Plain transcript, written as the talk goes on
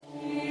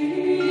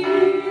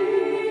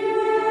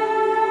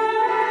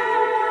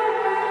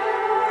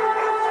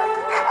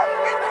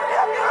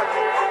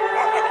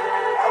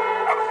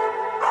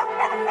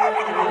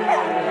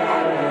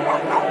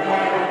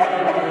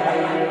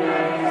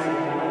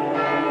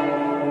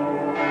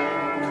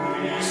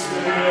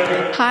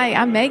Hi,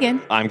 I'm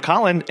Megan. I'm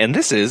Colin, and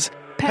this is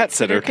Pet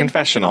Sitter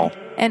Confessional,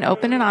 an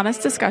open and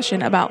honest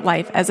discussion about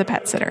life as a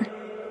pet sitter.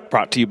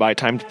 Brought to you by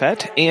Time to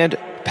Pet and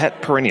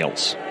Pet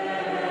Perennials.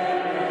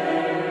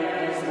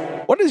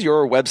 What does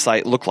your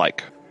website look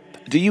like?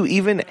 Do you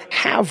even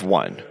have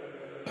one?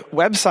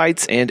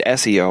 Websites and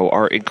SEO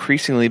are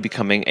increasingly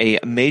becoming a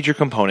major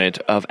component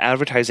of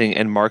advertising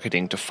and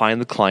marketing to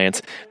find the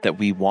clients that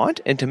we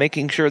want and to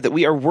making sure that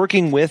we are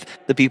working with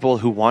the people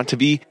who want to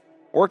be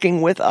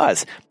working with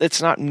us.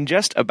 It's not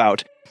just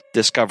about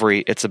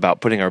discovery, it's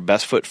about putting our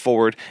best foot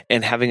forward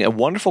and having a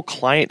wonderful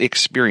client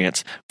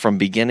experience from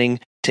beginning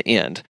to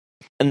end.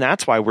 And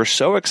that's why we're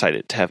so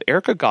excited to have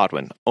Erica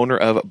Godwin, owner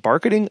of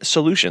Barketing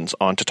Solutions,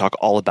 on to talk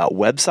all about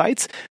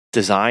websites,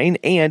 design,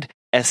 and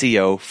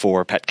SEO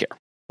for pet care.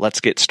 Let's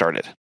get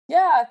started.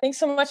 Yeah, thanks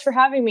so much for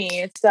having me.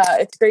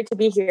 It's great to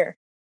be here.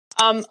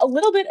 A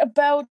little bit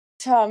about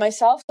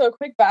myself. So a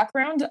quick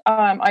background.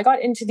 I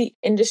got into the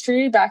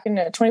industry back in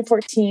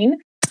 2014.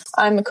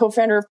 I'm a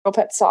co-founder of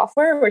ProPet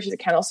Software, which is a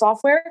kennel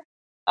software.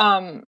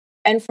 And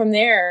from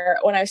there,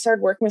 when I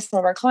started working with some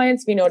of our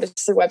clients, we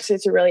noticed their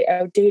websites are really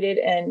outdated.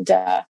 And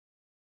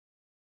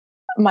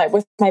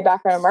with my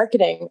background in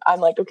marketing, I'm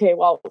like, okay,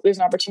 well, there's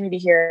an opportunity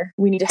here.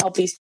 We need to help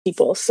these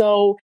people.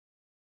 So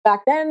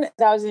back then,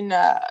 that was in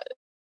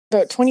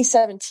about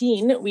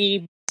 2017.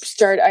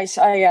 I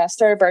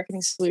started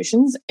Barketing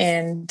Solutions,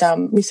 and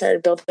we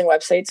started building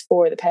websites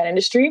for the pet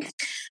industry,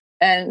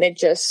 and it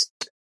just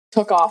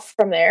took off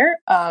from there.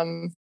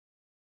 And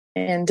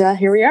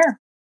here we are.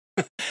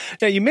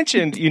 Now, you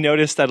mentioned you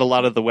noticed that a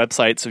lot of the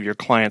websites of your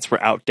clients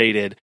were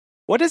outdated.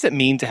 What does it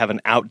mean to have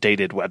an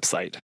outdated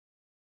website?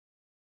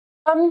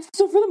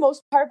 So for the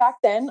most part, back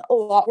then, a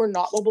lot were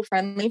not mobile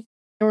friendly.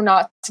 They were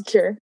not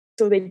secure.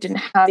 So they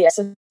didn't have the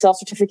SSL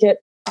certificate.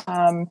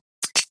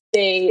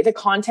 The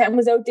content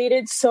was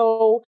outdated.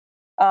 So,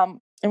 and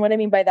what I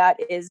mean by that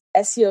is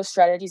SEO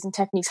strategies and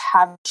techniques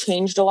have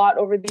changed a lot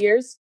over the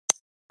years.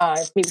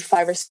 Maybe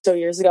 5 or so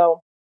years ago.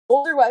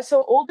 Older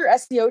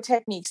SEO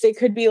techniques, they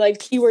could be like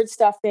keyword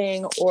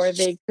stuffing, or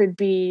they could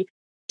be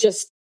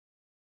just,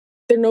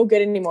 they're no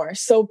good anymore.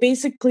 So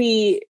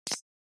basically,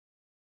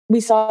 we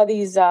saw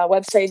these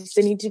websites,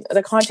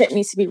 the content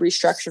needs to be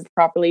restructured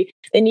properly.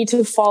 They need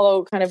to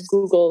follow kind of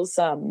Google's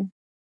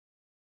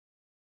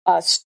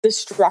the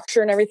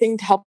structure and everything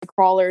to help the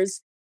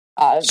crawlers.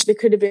 There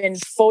could have been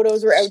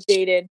photos were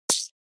outdated,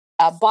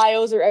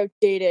 bios are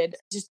outdated,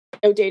 just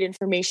outdated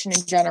information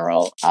in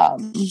general,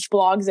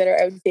 blogs that are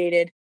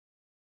outdated,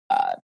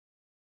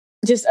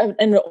 just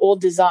an old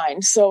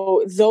design.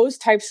 So those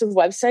types of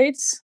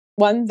websites,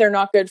 one, they're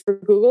not good for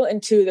Google,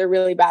 and two, they're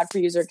really bad for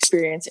user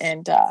experience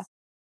and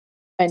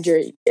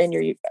your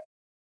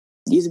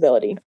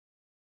usability.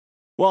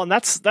 Well, and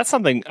that's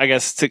something, I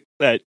guess,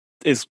 that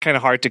is kind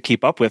of hard to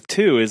keep up with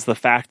too, is the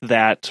fact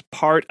that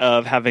part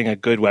of having a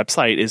good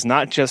website is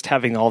not just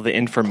having all the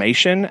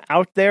information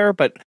out there,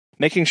 but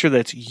making sure that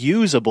it's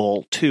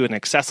usable too and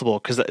accessible.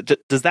 Because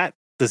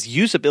does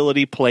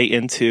usability play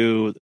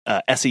into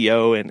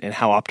SEO and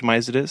how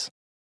optimized it is?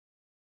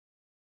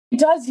 It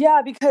does,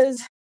 yeah.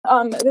 Because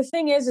the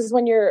thing is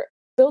when you're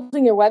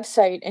building your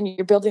website and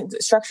you're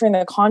structuring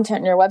the content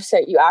in your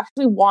website, you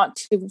actually want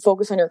to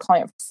focus on your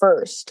client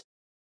first.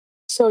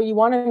 So you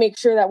want to make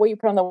sure that what you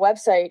put on the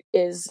website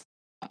is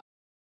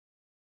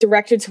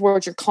directed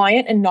towards your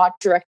client and not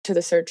direct to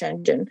the search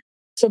engine.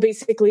 So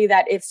basically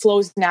that it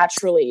flows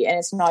naturally, and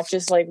it's not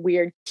just like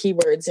weird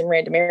keywords in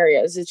random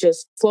areas. It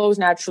just flows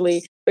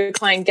naturally. The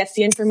client gets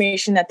the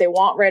information that they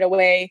want right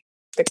away,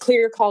 the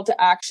clear call to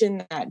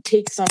action that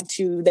takes them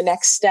to the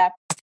next step,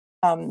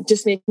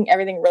 just making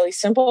everything really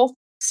simple.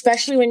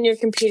 Especially when you're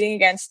competing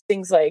against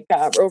things like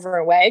Rover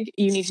and Wag,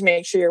 you need to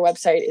make sure your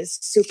website is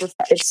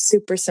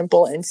super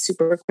simple and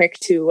super quick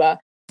to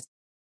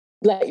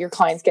let your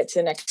clients get to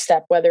the next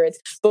step, whether it's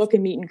book a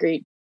meet and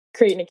greet,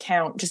 create an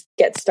account, just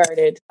get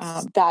started.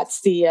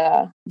 That's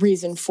the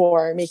reason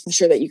for making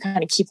sure that you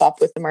kind of keep up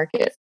with the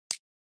market.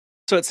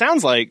 So it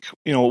sounds like,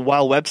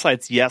 while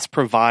websites, yes,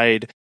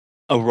 provide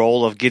a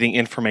role of getting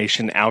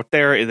information out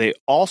there, they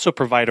also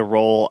provide a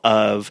role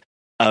of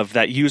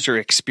that user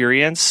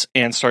experience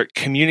and start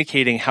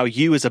communicating how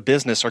you as a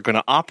business are going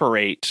to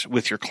operate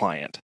with your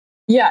client.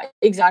 Yeah,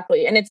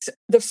 exactly. And it's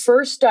the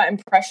first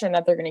impression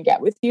that they're going to get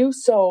with you.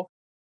 So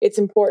it's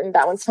important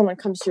that when someone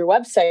comes to your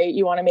website,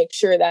 you want to make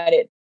sure that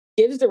it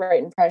gives the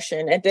right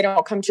impression. If they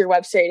don't come to your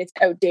website, it's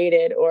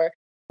outdated, or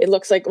it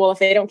looks like, well, if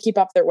they don't keep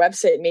up their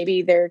website,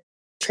 maybe their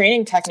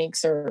training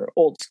techniques are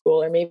old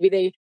school, or maybe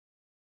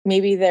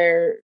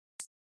they're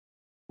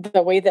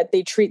the way that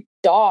they treat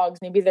dogs,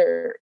 maybe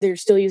they're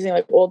still using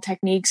like old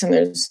techniques, and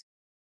there's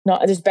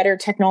better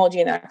technology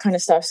and that kind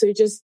of stuff. So it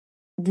just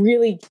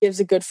really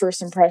gives a good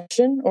first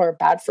impression or a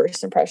bad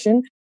first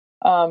impression.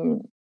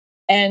 And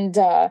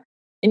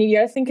you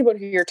got to think about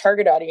who your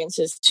target audience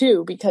is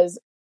too, because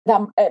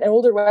an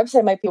older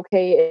website might be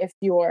okay if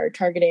you are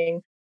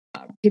targeting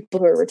people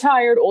who are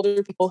retired,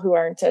 older people who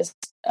aren't as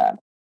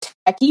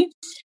techy.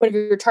 But if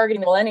you're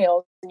targeting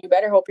millennials, you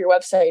better hope your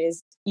website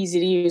is easy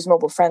to use,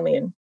 mobile friendly,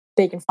 and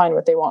they can find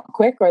what they want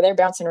quick, or they're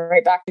bouncing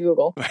right back to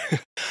Google.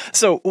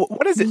 So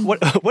what is it? What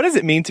does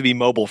it mean to be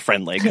mobile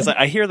friendly? Because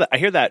I hear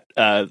that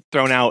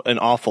thrown out an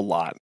awful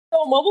lot.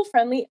 So mobile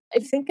friendly, I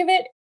think of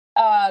it.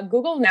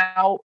 Google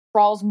now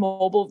crawls the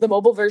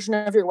mobile version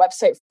of your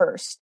website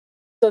first.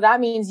 So that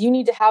means you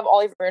need to have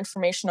all of your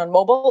information on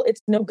mobile.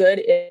 It's no good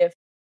if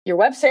your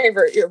website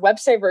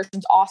version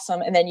is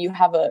awesome and then you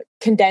have a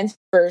condensed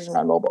version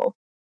on mobile.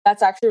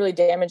 That's actually really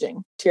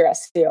damaging to your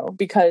SEO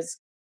because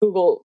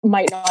Google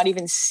might not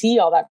even see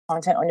all that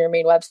content on your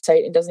main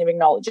website and doesn't even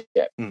acknowledge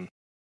it.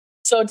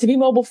 So to be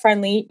mobile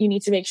friendly, you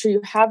need to make sure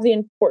you have the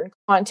important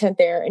content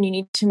there, and you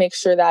need to make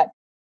sure that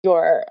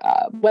your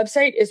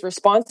website is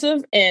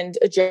responsive and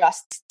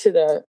adjusts to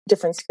the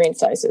different screen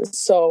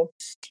sizes. So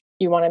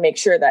you want to make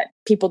sure that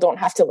people don't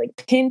have to like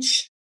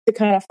pinch to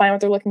kind of find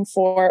what they're looking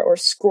for or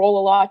scroll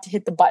a lot to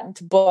hit the button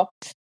to book.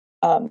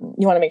 You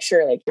want to make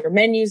sure like your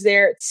menu's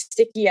there, it's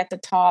sticky at the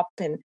top,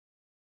 and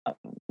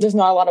there's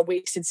not a lot of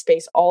wasted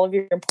space. All of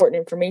your important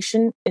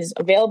information is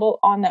available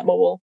on that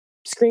mobile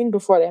screen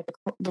before they have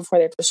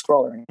to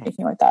scroll or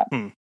anything like that.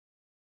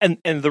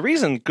 And the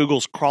reason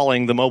Google's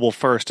crawling the mobile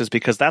first is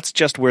because that's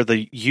just where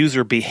the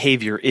user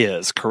behavior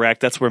is,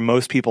 correct? That's where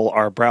most people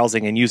are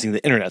browsing and using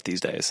the internet these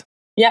days.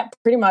 Yeah,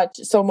 pretty much.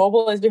 So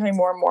mobile is becoming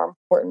more and more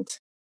important.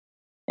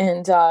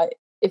 And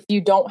if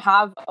you don't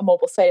have a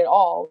mobile site at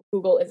all,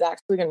 Google is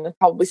actually going to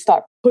probably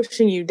start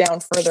pushing you down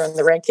further in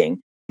the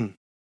ranking,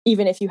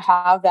 even if you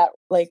have that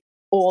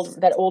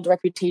old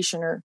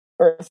reputation or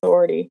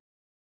authority.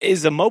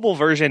 Is a mobile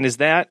version, is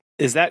that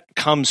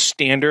comes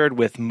standard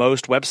with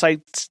most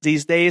websites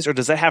these days, or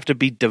does that have to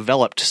be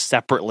developed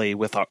separately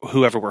with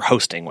whoever we're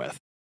hosting with?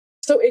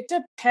 So it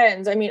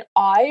depends. I mean,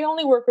 I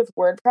only work with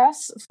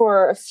WordPress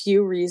for a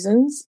few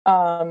reasons.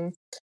 But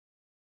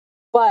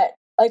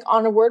like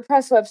on a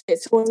WordPress website,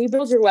 so when we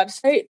build your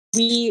website,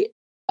 we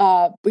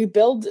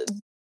build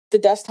the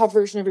desktop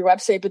version of your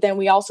website, but then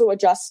we also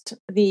adjust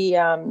the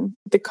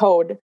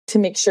code to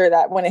make sure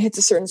that when it hits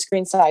a certain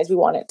screen size, we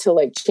want it to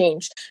like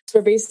change. So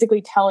we're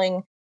basically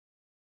telling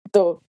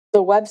the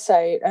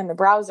website and the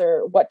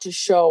browser what to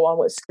show on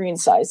what screen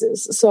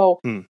sizes. So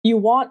you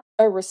want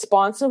a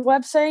responsive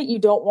website. You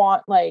don't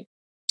want like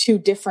two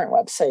different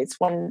websites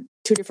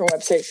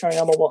showing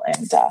on mobile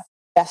and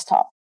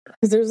desktop,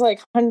 because there's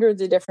like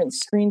hundreds of different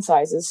screen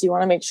sizes. So you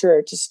want to make sure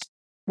it just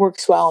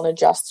works well and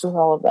adjusts with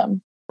all of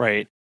them.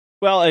 Right.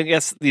 Well, I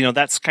guess,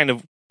 that's kind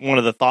of one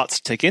of the thoughts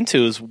to take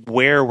into is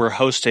where we're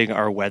hosting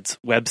our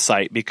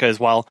website, because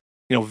while,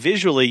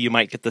 visually you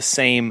might get the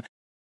same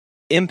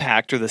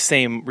impact or the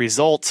same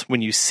results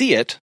when you see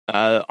it,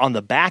 on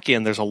the back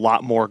end, there's a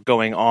lot more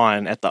going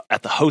on at the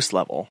host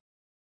level.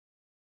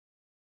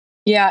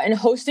 Yeah. And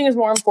hosting is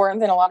more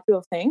important than a lot of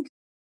people think.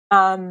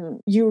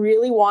 You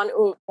really want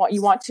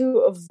to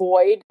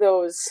avoid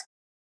those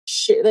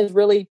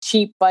really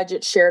cheap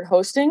budget shared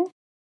hosting.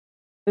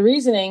 The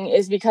reasoning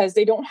is because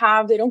they don't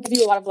give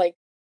you a lot of like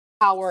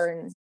power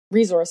and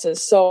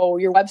resources. So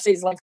your website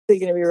is likely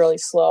going to be really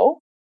slow.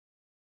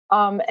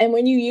 And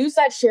when you use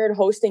that shared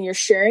hosting, you're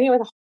sharing it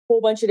with a whole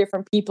bunch of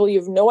different people. You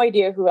have no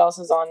idea who else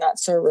is on that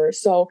server.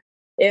 So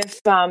if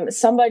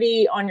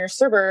somebody on your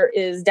server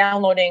is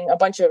downloading a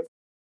bunch of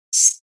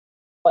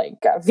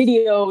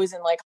videos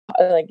and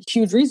like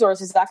huge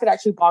resources, that could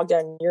actually bog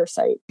down your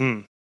site.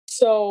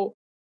 So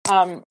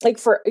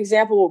for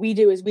example, what we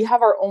do is we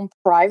have our own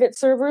private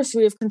server. So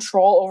we have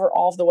control over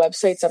all of the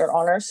websites that are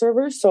on our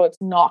servers. So it's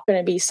not going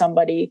to be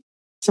somebody's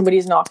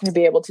not going to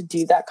be able to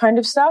do that kind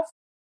of stuff.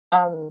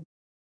 So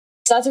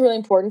that's a really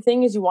important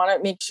thing, is you want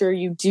to make sure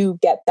you do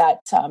get that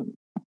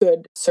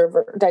good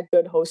server, that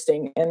good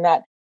hosting, and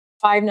that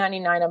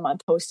 $5.99 a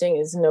month hosting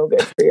is no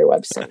good for your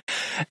website.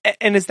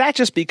 And is that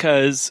just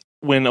because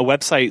when a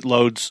website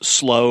loads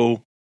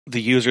slow,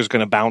 the user is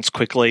going to bounce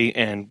quickly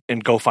and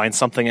go find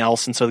something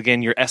else? And so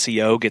again, your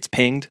SEO gets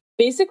pinged?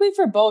 Basically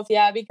for both,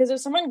 yeah. Because if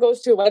someone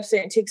goes to a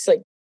website and it takes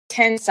like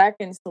 10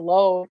 seconds to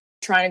load,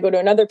 trying to go to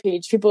another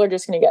page, people are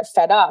just going to get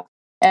fed up.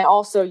 And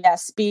also,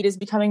 speed is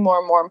becoming more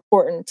and more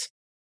important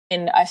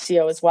in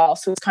SEO as well.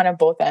 So it's kind of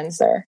both ends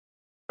there.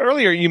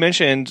 Earlier, you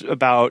mentioned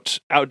about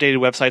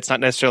outdated websites not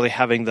necessarily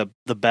having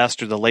the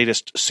best or the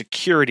latest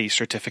security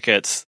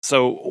certificates.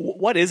 So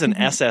what is an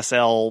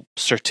SSL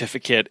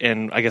certificate,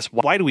 and I guess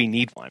why do we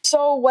need one?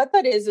 So what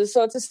that is it's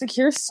a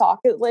secure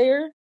socket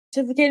layer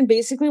certificate. And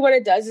basically what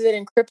it does is it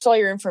encrypts all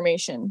your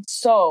information.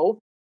 So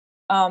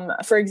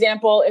for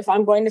example, if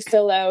I'm going to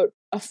fill out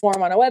a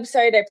form on a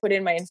website, I put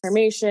in my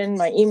information,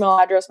 my email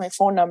address, my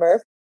phone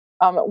number.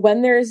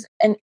 When there's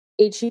an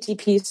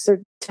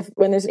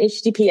when there's an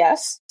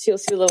HTTPS, so you'll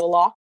see a little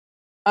lock,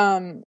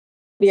 the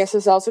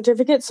SSL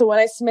certificate. So when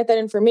I submit that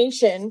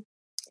information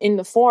in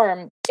the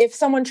form, if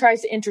someone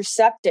tries to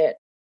intercept it,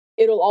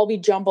 it'll all be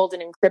jumbled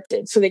and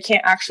encrypted. So they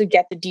can't actually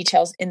get the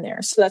details in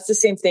there. So that's the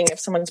same thing if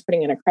someone's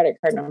putting in a credit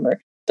card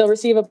number. They'll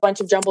receive a bunch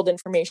of jumbled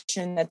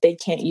information that they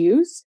can't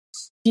use.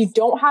 If you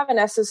don't have an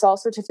SSL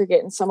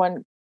certificate and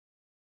someone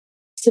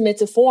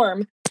submits a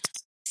form,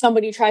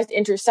 somebody tries to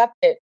intercept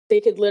it, they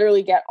could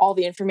literally get all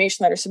the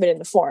information that are submitted in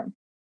the form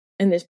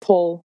and just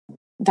pull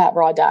that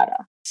raw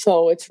data.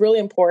 So it's really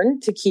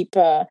important to keep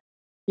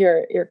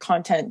your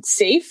content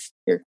safe,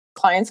 your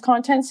client's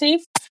content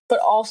safe, but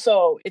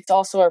also it's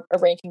also a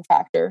ranking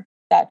factor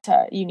that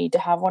you need to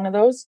have one of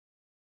those.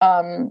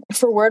 For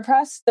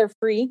WordPress, they're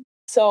free.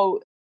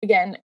 So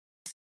again,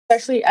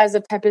 especially as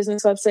a pet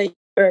business website,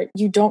 or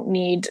you don't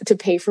need to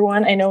pay for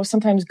one. I know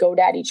sometimes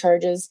GoDaddy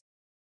charges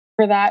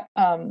for that.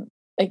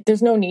 Like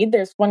there's no need.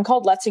 There's one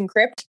called Let's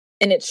Encrypt,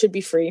 and it should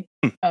be free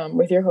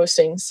with your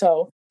hosting.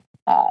 So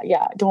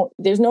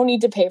there's no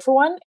need to pay for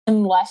one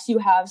unless you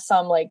have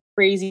some like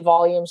crazy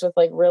volumes with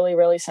like really,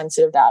 really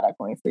sensitive data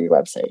going through your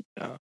website.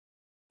 Yeah.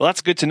 Well,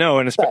 that's good to know,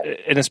 and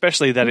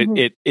especially that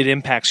it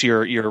impacts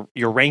your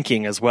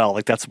ranking as well.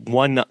 Like that's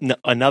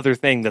another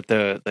thing that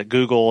the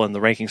Google and the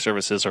ranking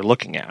services are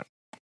looking at.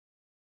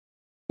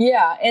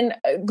 Yeah, and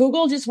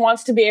Google just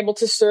wants to be able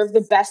to serve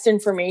the best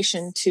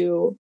information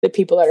to the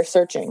people that are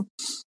searching.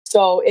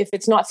 So if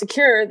it's not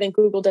secure, then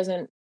Google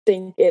doesn't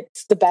think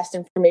it's the best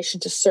information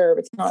to serve.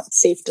 It's not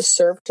safe to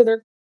serve to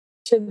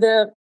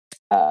the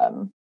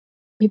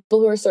people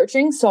who are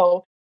searching.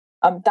 So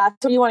that's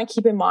what you want to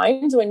keep in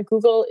mind when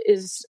Google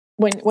is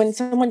when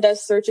someone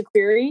does search a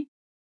query.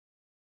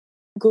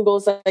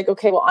 Google's like,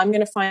 okay, well, I'm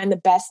going to find the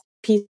best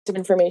piece of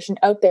information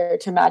out there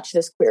to match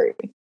this query.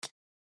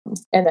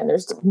 And then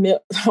there's I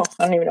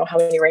don't even know how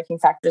many ranking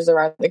factors there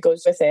are that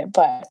goes with it,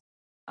 but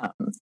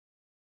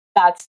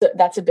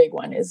that's a big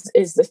one. Is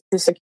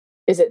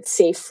it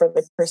safe for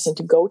the person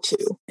to go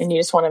to? And you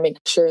just want to make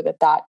sure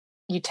that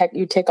you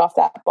take off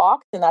that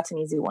box, and that's an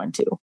easy one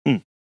too.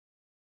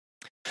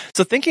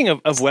 So thinking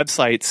of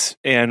websites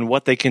and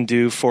what they can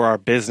do for our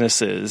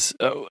businesses,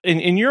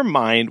 in your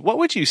mind, what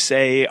would you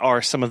say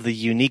are some of the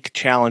unique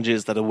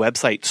challenges that a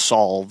website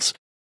solves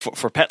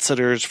for pet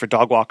sitters, for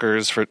dog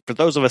walkers, for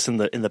those of us in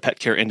the pet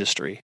care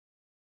industry?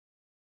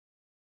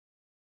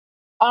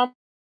 So I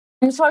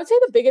would say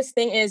the biggest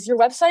thing is your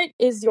website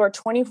is your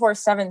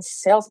 24/7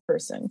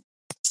 salesperson.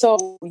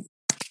 So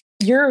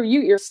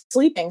you're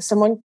sleeping.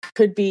 Someone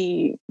could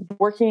be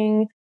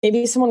working.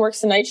 Maybe someone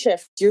works the night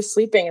shift. You're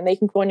sleeping, and they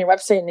can go on your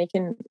website and they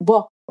can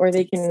book or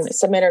they can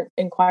submit an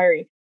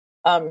inquiry.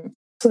 So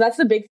that's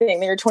the big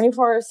thing. They're a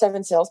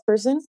 24/7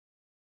 salesperson.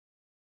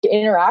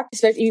 Interact,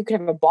 especially you can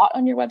have a bot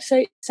on your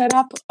website set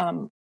up.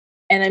 And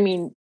I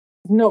mean,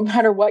 no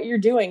matter what you're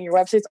doing, your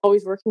website's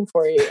always working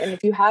for you. And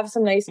if you have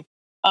some nice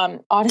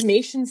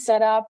automation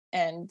set up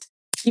and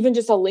even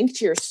just a link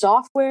to your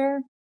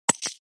software,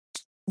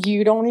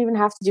 you don't even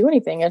have to do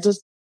anything. It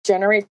just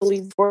generates the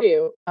lead for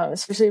you,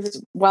 especially if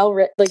it's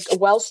a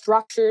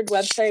well-structured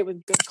website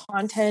with good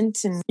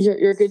content, and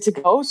you're good to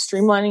go.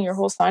 Streamlining your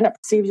whole sign up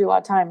saves you a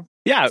lot of time.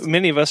 Yeah,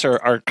 many of us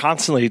are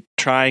constantly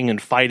trying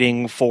and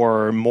fighting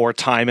for more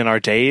time in our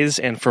days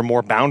and for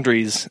more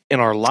boundaries in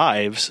our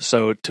lives.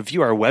 So to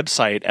view our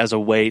website as a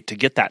way to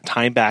get that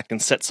time back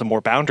and set some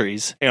more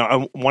boundaries,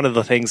 one of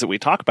the things that we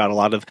talk about a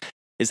lot of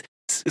is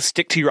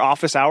stick to your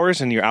office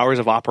hours and your hours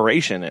of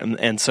operation.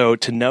 And so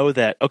to know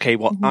that, okay,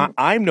 well,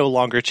 I'm no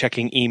longer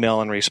checking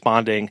email and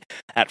responding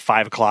at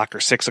 5 o'clock or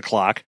 6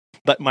 o'clock,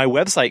 but my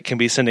website can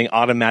be sending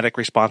automatic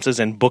responses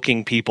and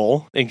booking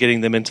people and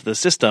getting them into the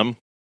system.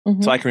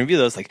 So I can review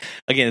those. Like,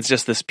 again, it's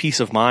just this peace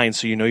of mind.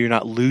 So, you're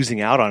not losing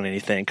out on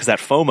anything, because that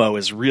FOMO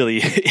is really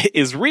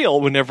is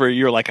real whenever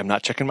you're like, I'm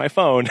not checking my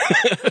phone.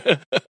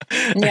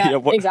 Yeah,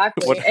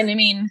 exactly. And I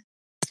mean,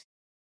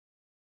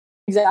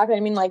 exactly. I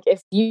mean, like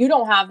if you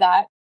don't have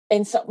that,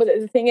 and so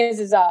the thing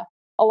is a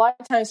lot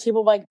of times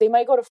people they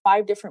might go to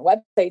 5 different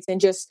websites and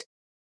just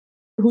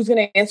who's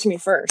going to answer me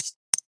first.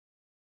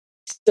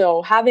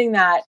 So having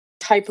that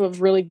type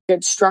of really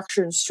good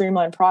structured and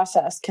streamlined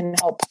process can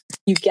help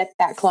you get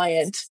that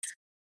client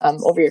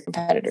over your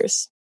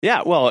competitors.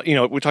 Yeah, well,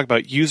 we talk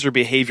about user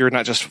behavior,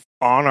 not just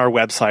on our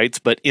websites,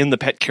 but in the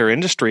pet care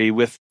industry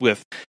with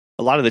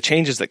a lot of the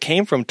changes that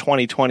came from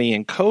 2020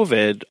 and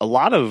COVID. A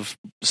lot of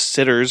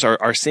sitters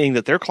are seeing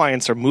that their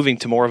clients are moving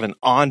to more of an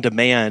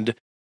on-demand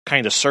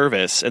kind of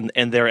service, and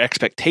their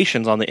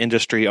expectations on the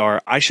industry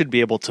are, I should be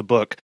able to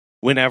book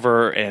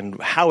whenever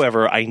and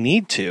however I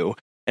need to.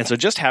 And so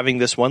just having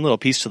this one little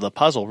piece to the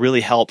puzzle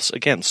really helps,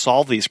 again,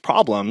 solve these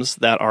problems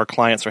that our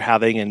clients are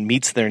having and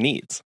meets their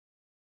needs.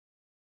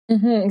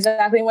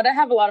 Exactly. And what I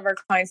have a lot of our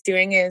clients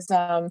doing is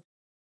to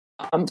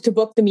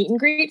book the meet and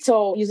greet.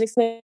 So using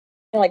something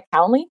like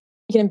Calendly,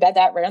 you can embed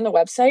that right on the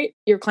website.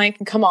 Your client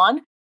can come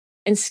on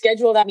and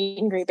schedule that meet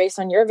and greet based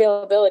on your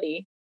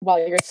availability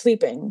while you're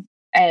sleeping,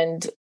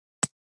 and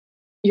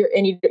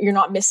you're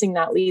not missing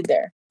that lead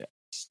there.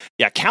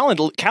 Yeah,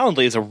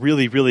 Calendly is a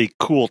really, really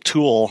cool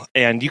tool,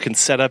 and you can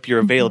set up your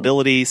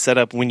availability, set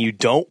up when you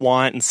don't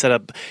want, and set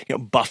up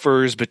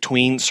buffers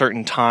between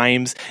certain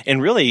times.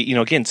 And really,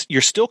 again,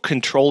 you're still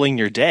controlling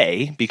your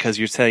day because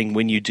you're saying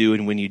when you do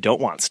and when you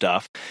don't want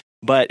stuff,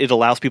 but it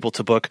allows people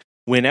to book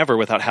whenever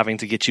without having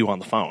to get you on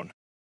the phone.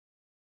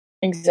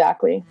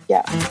 Exactly.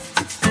 Yeah.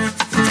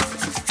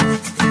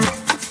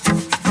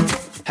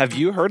 Have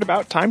you heard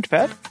about Time to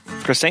Pet?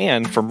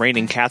 Chris-Anne from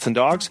Raining Cats and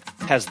Dogs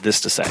has this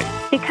to say.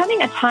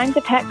 Becoming a Time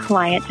to Pet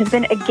client has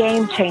been a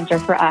game changer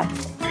for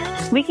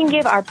us. We can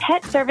give our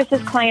pet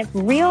services clients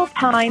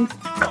real-time,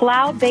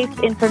 cloud-based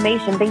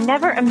information they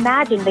never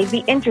imagined they'd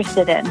be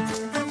interested in.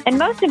 And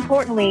most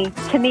importantly,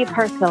 to me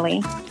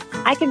personally,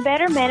 I can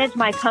better manage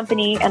my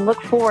company and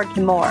look forward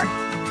to more.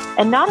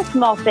 And not a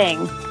small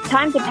thing,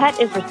 Time to Pet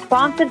is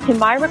responsive to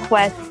my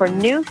requests for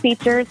new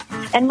features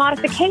and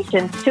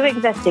modifications to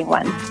existing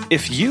ones.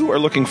 If you are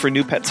looking for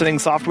new pet sitting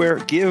software,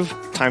 give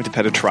Time to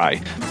Pet a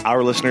try.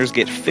 Our listeners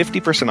get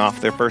 50%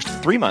 off their first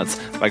 3 months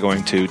by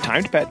going to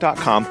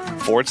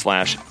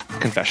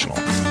timetopet.com/confessional.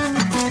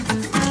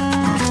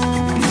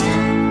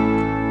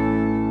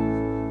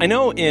 I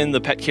know in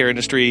the pet care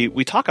industry,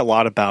 we talk a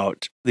lot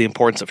about the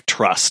importance of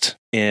trust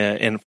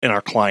in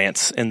our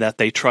clients and that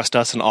they trust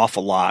us an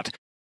awful lot.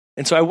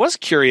 And so I was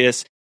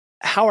curious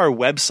how our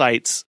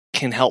websites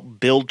can help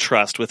build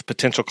trust with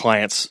potential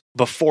clients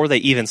before they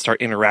even start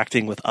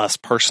interacting with us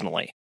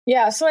personally.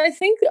 Yeah, so I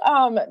think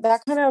that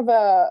kind of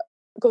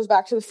goes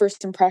back to the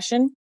first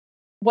impression.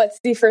 What's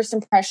the first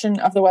impression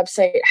of the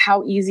website?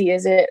 How easy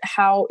is it?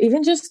 How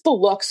even just the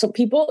look. So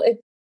people,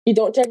 you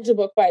don't judge a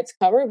book by its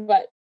cover,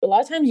 but a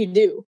lot of times you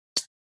do.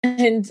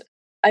 And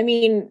I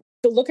mean,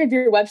 the look of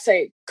your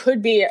website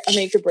could be a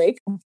make or break.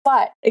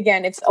 But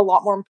again, it's a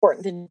lot more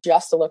important than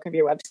just the look of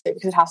your website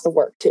because it has to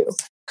work too.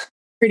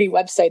 Pretty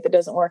website that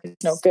doesn't work is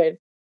no good.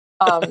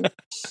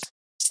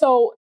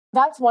 So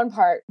that's one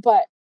part.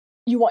 But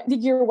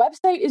your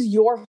website is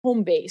your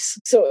home base.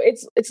 So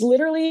it's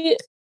literally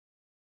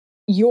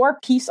your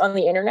piece on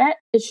the internet.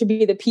 It should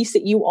be the piece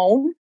that you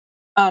own.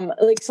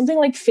 Like something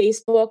like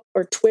Facebook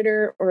or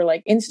Twitter or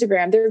like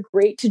Instagram, they're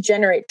great to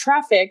generate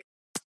traffic.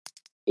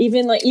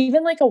 Even like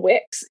a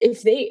Wix,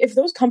 if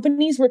those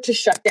companies were to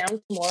shut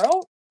down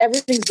tomorrow,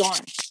 everything's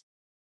gone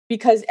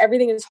because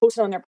everything is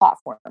hosted on their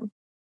platform.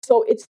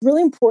 So it's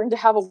really important to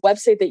have a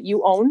website that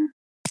you own.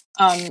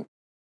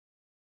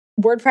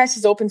 WordPress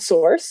is open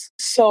source,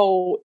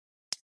 so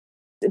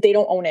they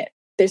don't own it.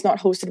 It's not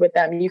hosted with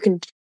them. You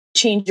can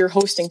change your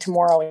hosting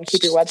tomorrow and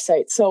keep your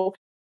website. So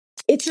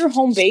it's your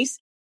home base,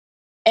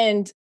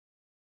 and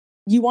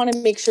you want to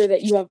make sure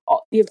that you have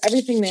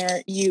everything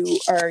there. You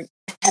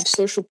have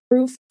social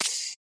proof.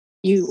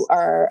 You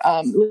are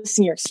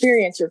listing your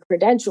experience, your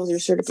credentials, your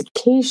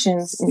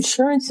certifications,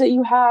 insurance that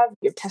you have,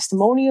 your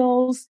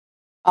testimonials.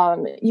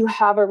 You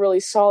have a really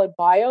solid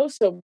bio.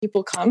 So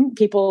people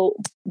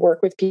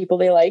work with people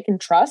they like and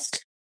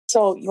trust.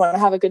 So you want to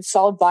have a good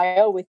solid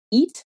bio with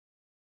EAT.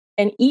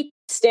 And EAT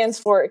stands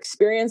for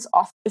experience,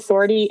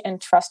 authority,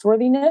 and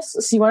trustworthiness.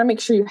 So you want to make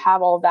sure you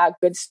have all that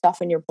good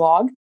stuff in your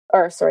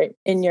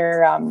in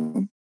your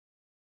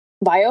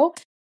bio.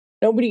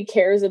 Nobody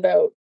cares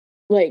about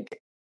like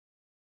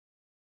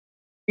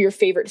your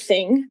favorite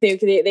thing.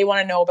 They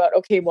want to know about,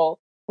 okay, well,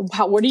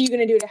 what are you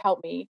going to do to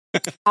help me?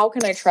 How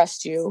can I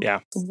trust you? Yeah.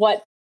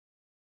 What,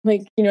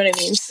 like, you know what I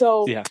mean?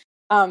 So yeah.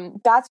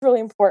 That's really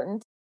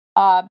important.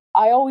 I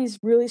always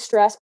really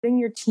stress putting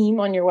your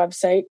team on your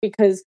website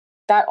because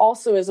that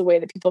also is a way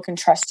that people can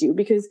trust you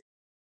because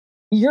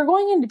you're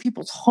going into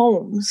people's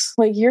homes.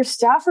 Like your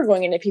staff are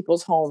going into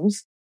people's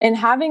homes and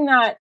having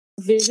that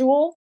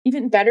visual,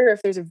 even better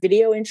if there's a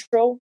video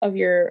intro of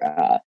your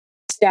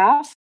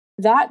staff,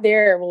 that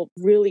there will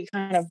really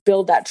kind of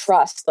build that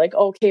trust. Like,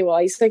 okay, well,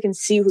 at least I can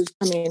see who's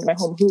coming into my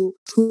home, who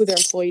their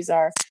employees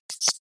are,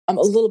 a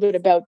little bit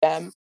about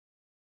them.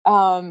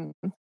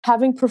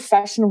 Having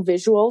professional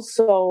visuals.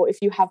 So if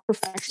you have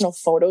professional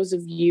photos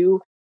of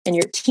you and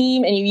your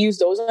team and you use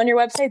those on your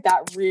website,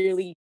 that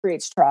really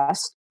creates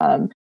trust,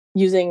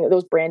 using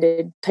those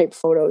branded type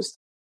photos.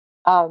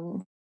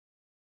 And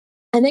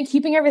then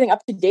keeping everything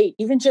up to date,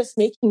 even just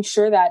making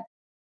sure that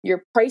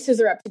your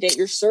prices are up to date,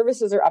 your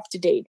services are up to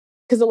date.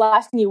 Because the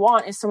last thing you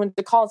want is someone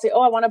to call and say,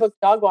 oh, I want to book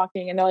dog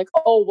walking. And they're like,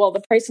 oh, well,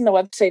 the price on the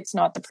website's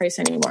not the price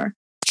anymore.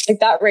 Like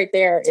that right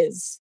there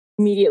is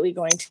immediately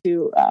going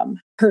to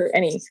hurt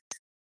any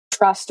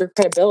trust or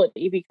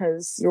credibility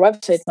because your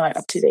website's not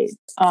up to date.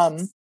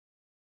 So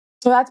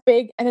that's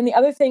big. And then the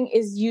other thing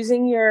is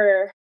using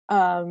your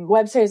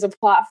website as a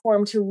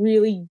platform to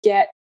really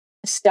get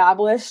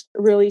established,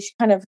 really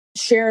kind of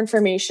share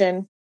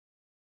information,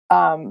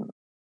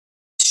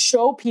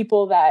 show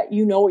people that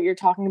you know what you're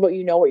talking about,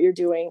 you know what you're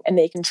doing, and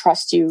they can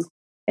trust you.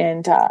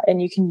 And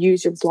you can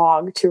use your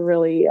blog to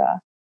really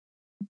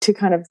to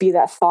kind of be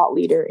that thought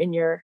leader in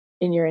your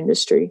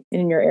industry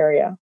and in your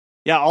area.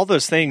 Yeah, all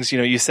those things,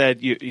 you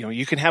said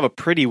you can have a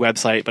pretty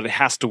website, but it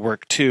has to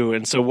work too.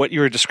 And so what you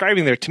were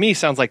describing there to me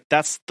sounds like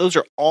those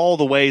are all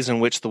the ways in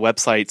which the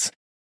website's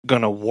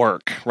going to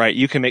work, right?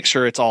 You can make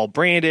sure it's all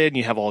branded and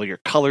you have all your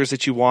colors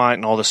that you want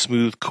and all the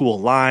smooth, cool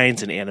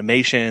lines and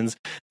animations.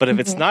 But if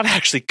it's not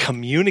actually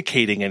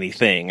communicating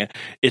anything,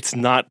 it's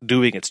not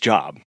doing its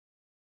job.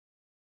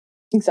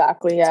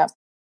 Exactly. Yeah.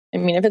 I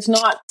mean, if it's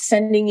not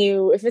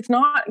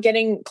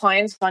getting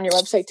clients on your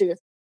website to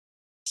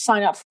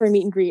sign up for a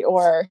meet and greet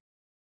or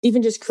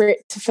even just to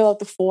fill out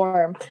the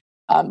form,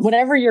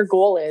 whatever your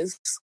goal is,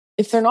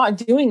 if they're not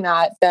doing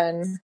that,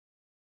 then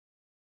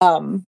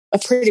a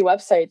pretty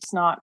website's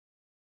not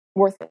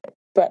worth it.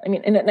 But I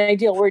mean, in an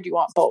ideal world, you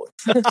want both.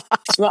 You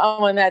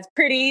want one that's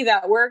pretty,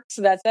 that works,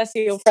 that's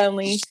SEO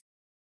friendly.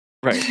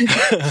 Right.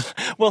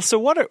 Well, so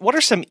what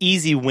are some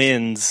easy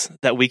wins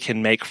that we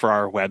can make for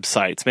our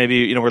websites?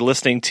 Maybe, we're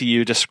listening to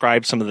you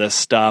describe some of this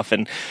stuff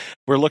and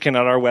we're looking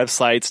at our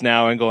websites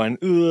now and going,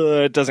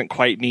 it doesn't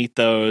quite meet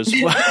those.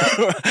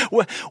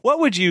 What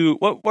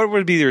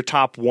would be your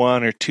top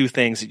 1 or 2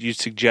 things that you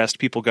suggest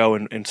people go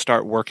and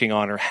start working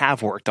on or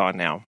have worked on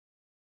now?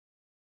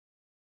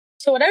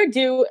 So what I would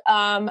do,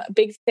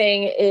 big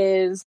thing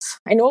is,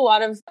 I know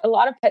a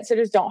lot of pet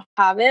sitters don't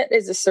have it,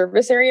 is a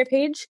service area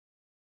page.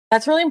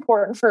 That's really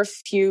important for a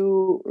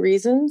few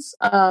reasons.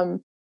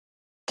 Can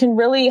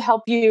really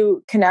help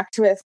you connect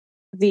with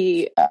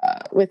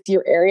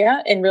your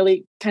area and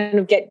really kind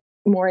of get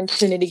more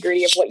into the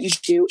nitty-gritty of what you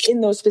do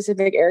in those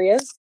specific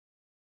areas.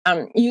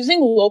 Using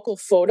local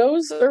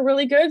photos are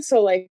really good.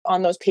 So like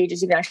on those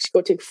pages, you can actually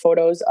go take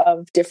photos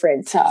of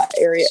different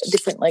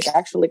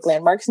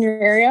landmarks in your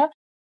area.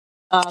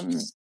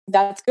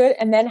 That's good.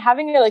 And then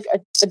having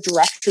a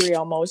directory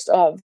almost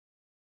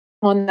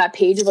on that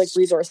page of like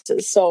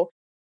resources. So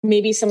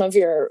maybe some of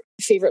your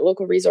favorite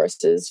local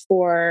resources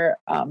for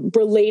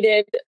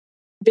related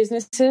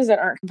businesses that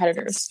aren't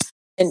competitors,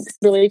 and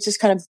really just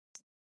kind of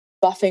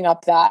buffing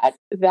up that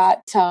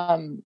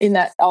in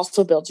that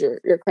also builds your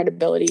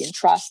credibility and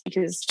trust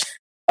because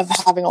of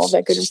having all of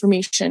that good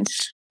information.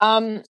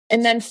 And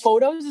then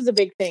photos is a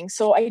big thing.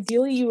 So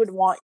ideally you would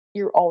want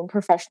your own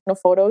professional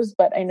photos,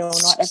 but I know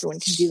not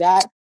everyone can do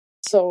that.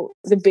 So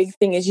the big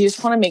thing is you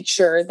just want to make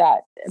sure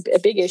that a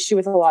big issue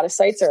with a lot of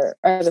sites are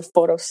the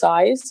photo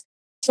size.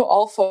 So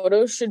all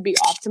photos should be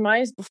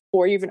optimized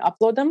before you even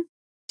upload them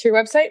to your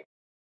website.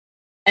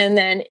 And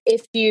then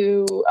if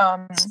you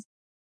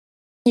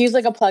use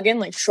like a plugin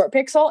like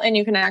ShortPixel, and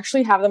you can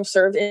actually have them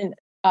served in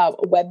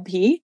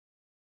WebP.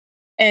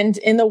 And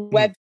in the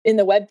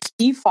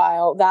WebP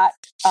file, that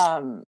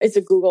is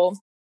a Google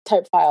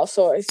type file.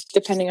 So if,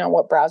 depending on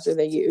what browser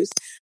they use,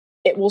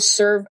 it will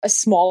serve a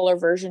smaller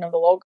version of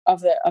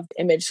the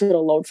image, so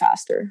it'll load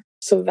faster.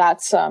 So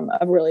that's a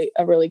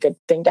really good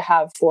thing to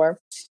have for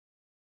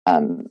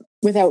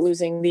without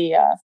losing the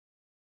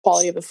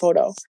quality of the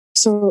photo.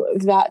 So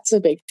that's a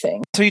big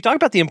thing. So you talk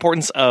about the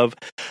importance of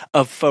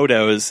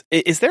photos.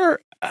 Is there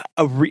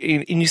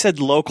and you said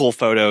local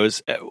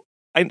photos.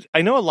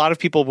 I know a lot of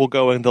people will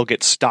go and they'll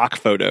get stock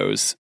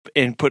photos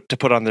and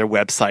put on their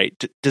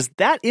website. Does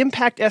that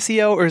impact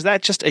SEO, or is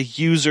that just a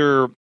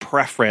user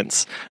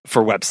preference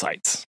for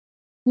websites?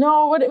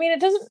 No, it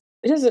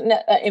doesn't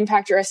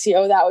impact your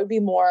SEO. That would be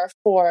more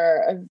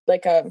for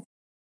a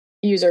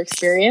user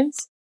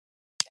experience.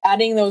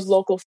 Adding those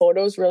local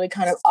photos really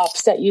kind of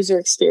ups that user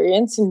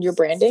experience and your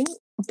branding.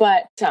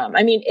 But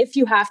if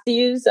you have to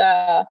use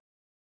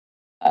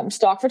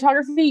stock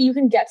photography, you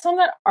can get some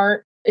that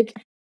aren't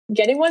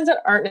getting ones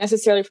that aren't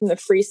necessarily from the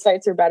free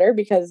sites are better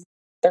because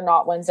they're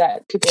not ones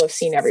that people have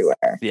seen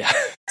everywhere. Yeah.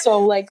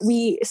 So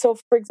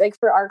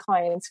for our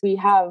clients, we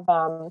have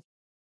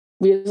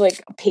we use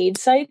like paid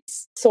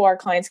sites, so our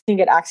clients can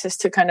get access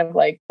to kind of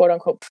like quote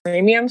unquote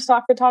premium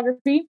stock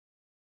photography.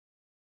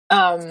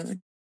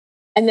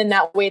 And then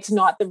that way it's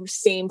not the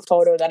same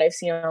photo that I've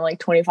seen on like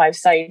 25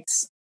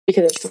 sites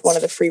because it's one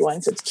of the free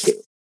ones. It's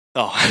cute.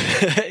 Oh,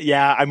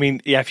 yeah.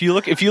 If you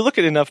look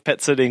at enough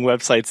pet sitting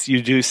websites,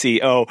 you do see,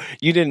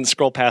 you didn't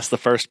scroll past the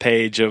first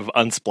page of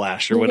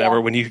Unsplash or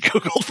whatever when you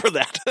Googled for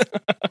that.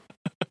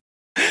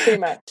 Pretty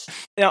much.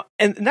 Now,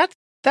 and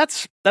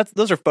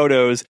those are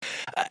photos.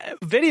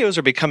 Videos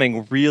are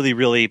becoming really,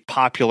 really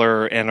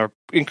popular and are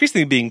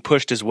increasingly being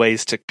pushed as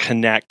ways to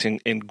connect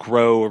and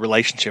grow a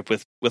relationship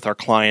with our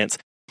clients.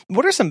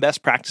 What are some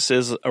best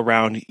practices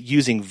around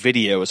using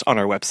videos on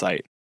our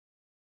website?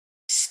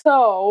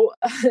 So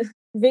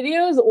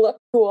videos look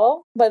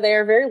cool, but they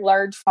are very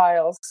large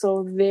files.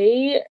 So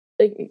they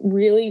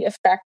really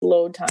affect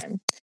load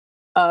time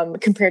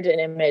compared to an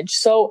image.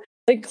 So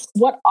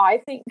what I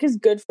think is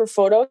good for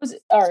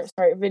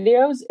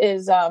videos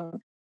is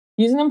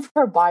using them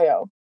for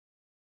bio.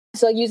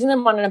 So using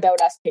them on an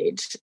About Us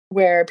page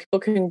where people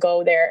can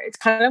go there. It's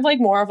kind of like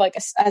more of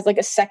as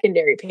a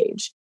secondary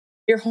page.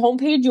 Your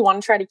homepage, you want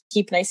to try to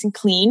keep nice and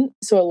clean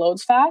so it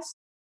loads fast.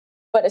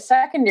 But a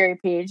secondary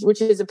page,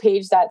 which is a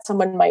page that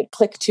someone might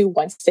click to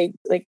once they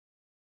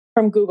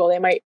from Google, they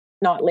might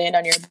not land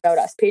on your About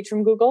Us page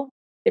from Google.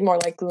 They more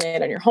likely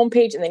land on your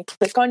homepage and then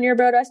click on your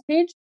About Us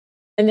page.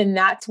 And then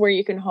that's where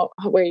you can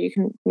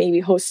maybe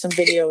host some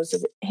videos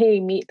of,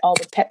 hey, meet all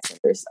the pet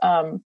sitters.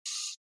 And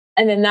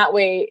then that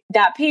way,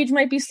 that page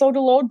might be slow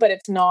to load, but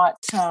it's not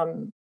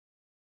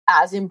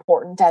as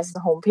important as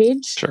the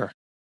homepage. Sure.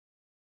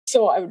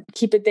 So I would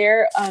keep it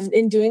there.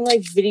 And doing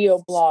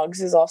video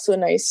blogs is also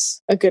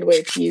a good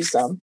way to use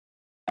them.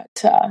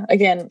 But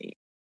again, you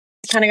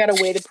kind of got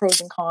to weigh the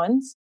pros and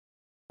cons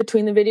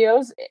between the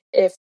videos.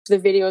 If the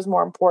video is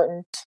more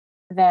important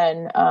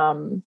than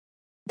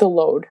the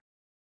load,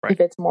 right. If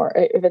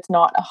it's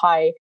not a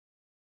high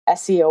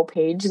SEO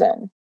page,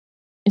 then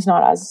it's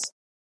not as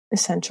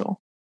essential.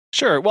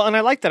 Sure. Well, and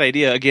I like that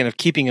idea, again, of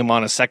keeping them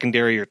on a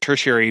secondary or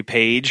tertiary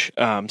page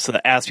so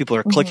that as people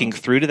are clicking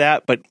through to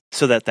that, but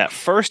so that that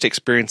first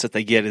experience that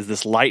they get is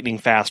this lightning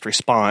fast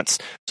response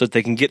so that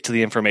they can get to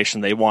the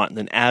information they want. And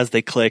then as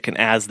they click and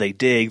as they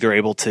dig, they're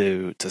able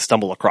to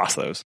stumble across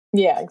those.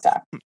 Yeah,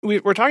 exactly.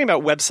 We're talking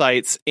about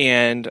websites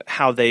and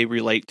how they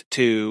relate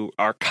to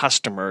our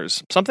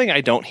customers. Something I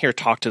don't hear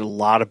talked a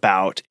lot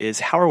about is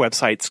how our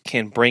websites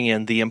can bring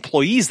in the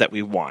employees that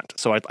we want.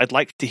 So I'd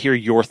like to hear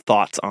your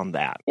thoughts on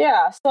that.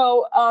 Yeah.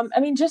 So,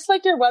 just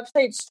like your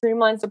website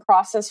streamlines the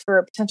process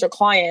for potential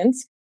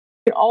clients,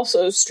 you can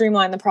also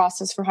streamline the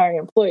process for hiring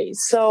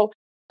employees. So,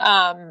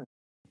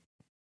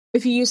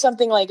 if you use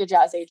something like a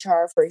Jazz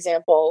HR, for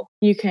example,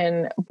 you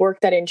can work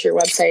that into your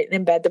website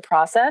and embed the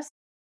process.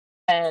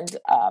 And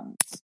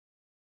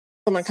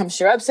someone comes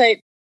to your website,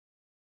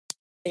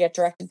 they get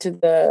directed to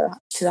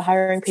the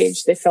hiring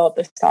page. They fill out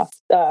the stuff,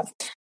 the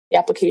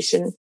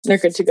application. They're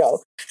good to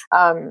go.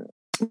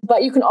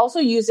 But you can also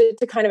use it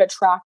to kind of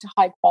attract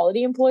high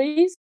quality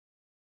employees.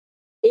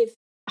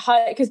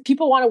 Because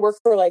people want to work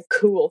for like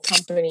cool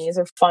companies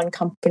or fun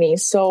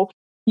companies. So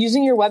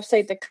using your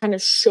website to kind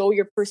of show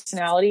your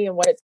personality and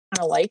what it's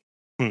kind of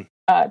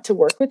like to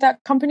work with that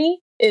company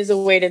is a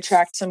way to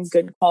attract some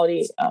good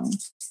quality,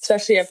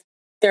 especially if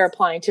they're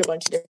applying to a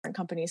bunch of different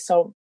companies.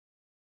 So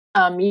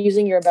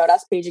using your About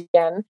Us page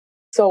again.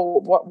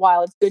 So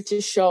while it's good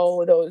to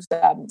show those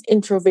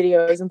intro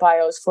videos and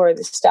bios for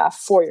the staff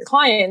for your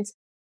clients,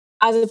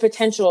 as a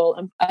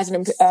potential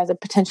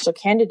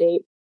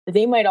candidate,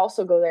 they might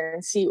also go there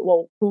and see,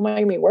 well, who am I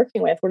going to be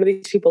working with? What are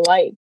these people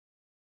like?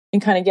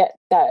 And kind of get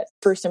that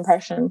first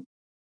impression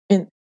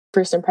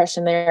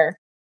there.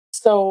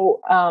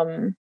 So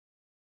I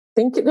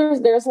think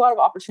there's a lot of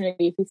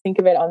opportunity if you think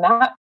of it on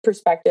that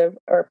perspective,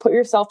 or put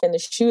yourself in the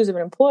shoes of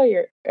an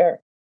employer or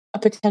a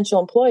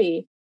potential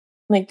employee.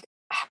 Like,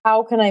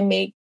 how can I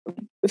make,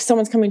 if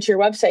someone's coming to your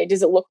website,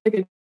 does it look like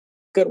a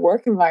good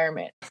work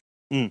environment?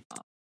 And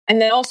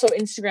then also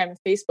Instagram and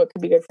Facebook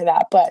could be good for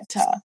that. But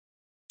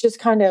just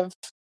kind of,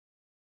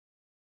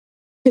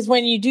 because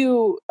when you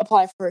do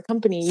apply for a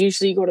company,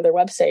 usually you go to their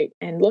website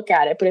and look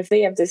at it. But if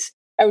they have this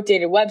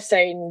outdated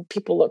website and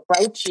people look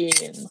grouchy,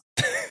 and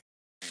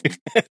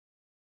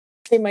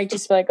they might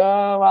just be like,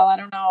 oh, well, I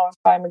don't know if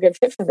I'm a good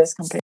fit for this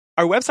company.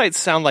 Our websites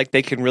sound like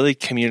they can really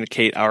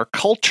communicate our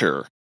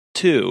culture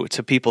too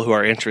to people who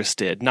are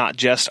interested, not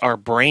just our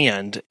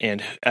brand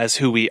and as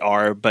who we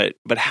are, but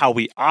how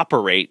we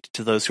operate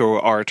to those who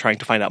are trying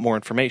to find out more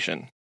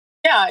information.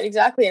 Yeah,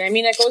 exactly. And I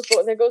mean, it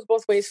goes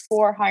both ways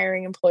for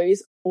hiring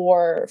employees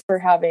or for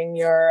having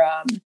your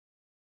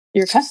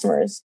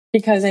customers.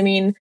 Because I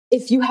mean,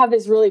 if you have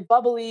this really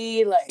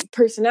bubbly like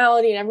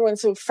personality and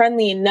everyone's so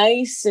friendly and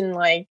nice and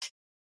like,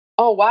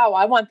 oh wow,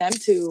 I want them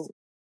to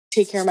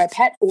take care of my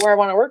pet, or I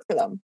want to work for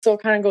them. So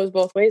it kind of goes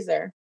both ways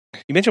there.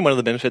 You mentioned one of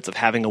the benefits of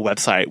having a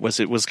website was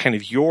it was kind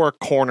of your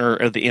corner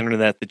of the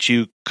internet that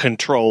you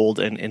controlled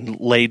and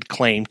laid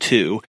claim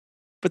to.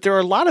 But there are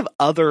a lot of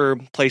other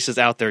places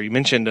out there. You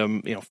mentioned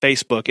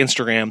Facebook,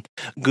 Instagram,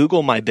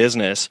 Google My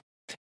Business.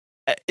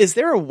 Is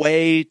there a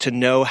way to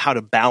know how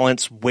to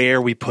balance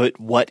where we put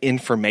what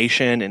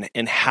information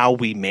and how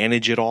we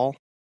manage it all?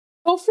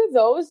 Well, for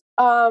those,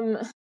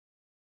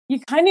 you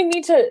kind of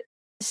need to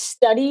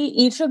study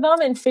each of them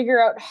and figure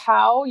out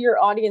how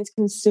your audience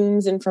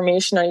consumes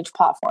information on each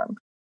platform.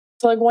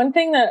 So like one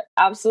thing that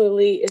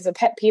absolutely is a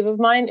pet peeve of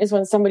mine is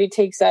when somebody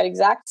takes that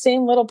exact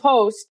same little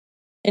post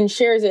and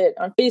shares it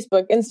on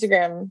Facebook,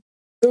 Instagram,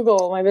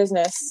 Google My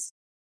Business,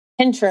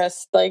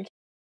 Pinterest. Like,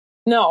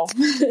 no,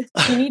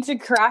 you need to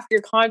craft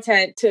your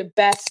content to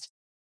best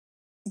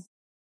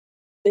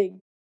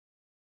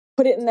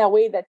put it in that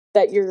way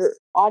that your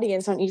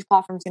audience on each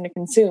platform is going to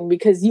consume,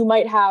 because you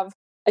might have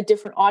a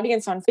different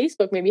audience on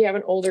Facebook. Maybe you have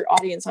an older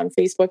audience on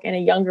Facebook and a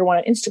younger one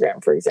on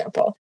Instagram, for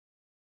example.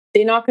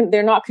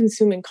 They're not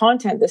consuming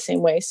content the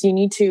same way. So you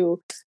need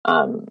to,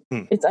 I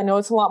know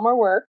it's a lot more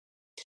work,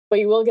 but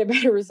you will get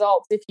better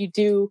results if you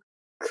do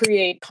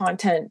create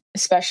content,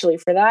 especially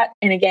for that.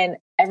 And again,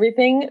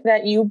 everything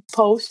that you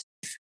post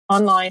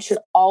online should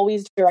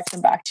always direct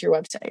them back to your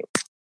website.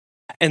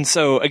 And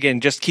so again,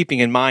 just keeping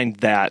in mind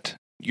that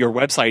your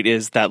website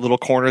is that little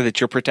corner that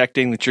you're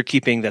protecting, that you're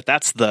keeping,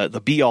 that's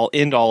the be all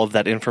end all of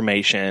that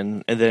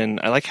information. And then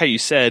I like how you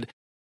said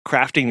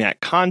crafting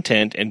that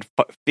content and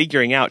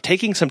figuring out,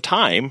 taking some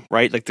time,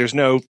 right? Like there's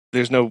no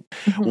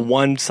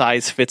one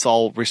size fits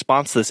all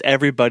response to this.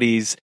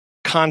 Everybody's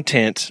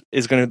content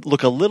is going to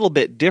look a little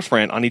bit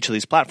different on each of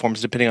these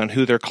platforms depending on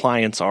who their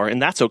clients are.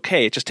 And that's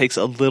okay. It just takes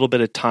a little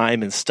bit of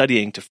time and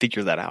studying to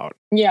figure that out.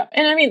 Yeah.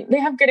 And I mean, they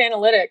have good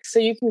analytics, so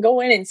you can go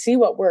in and see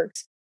what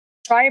works.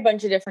 Try a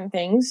bunch of different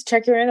things,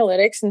 check your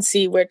analytics and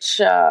see which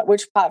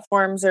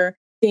platforms are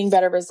seeing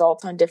better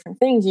results on different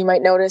things. You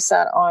might notice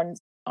that on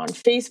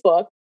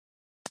Facebook,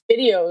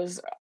 videos,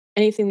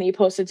 anything that you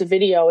post as a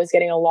video is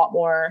getting a lot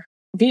more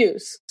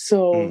views.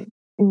 So you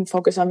can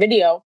focus on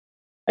video.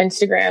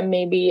 Instagram,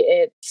 maybe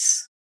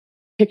it's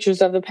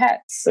pictures of the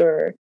pets,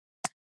 or,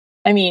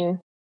 I mean,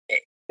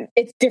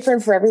 it's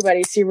different for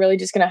everybody. So you're really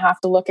just going to have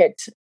to look at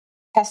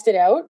test it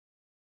out,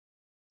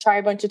 try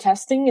a bunch of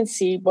testing and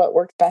see what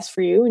works best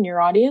for you and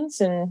your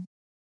audience and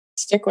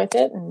stick with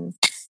it. And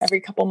every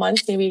couple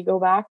months, maybe go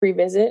back,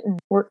 revisit, and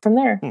work from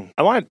there.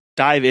 I want to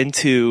dive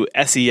into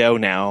SEO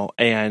now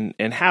and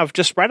have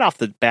just right off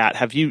the bat,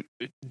 have you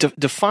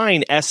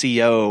define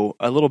SEO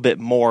a little bit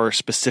more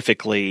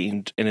specifically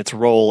in its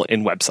role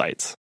in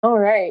websites? All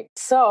right.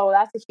 So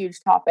that's a huge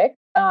topic.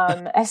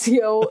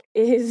 SEO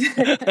is...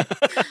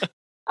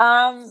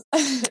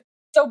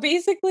 so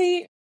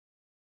basically,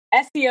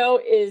 SEO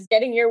is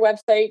getting your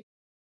website,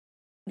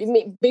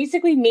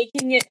 basically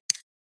making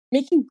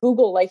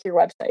Google like your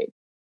website.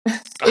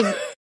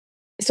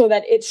 So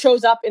that it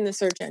shows up in the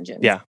search engine.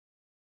 Yeah.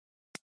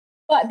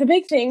 But the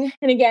big thing,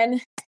 and again,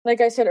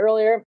 like I said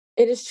earlier,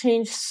 it has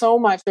changed so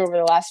much over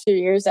the last few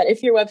years that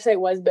if your website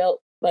was built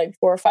like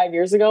 4 or 5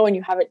 years ago and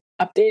you haven't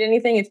updated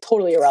anything, it's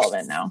totally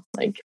irrelevant now.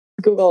 Like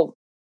Google,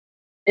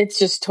 it's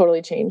just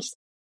totally changed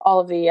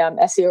all of the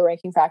SEO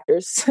ranking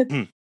factors.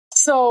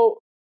 So,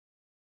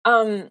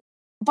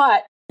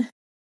 but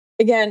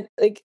again,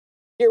 like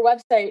your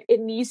website,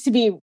 it needs to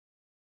be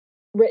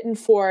written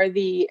for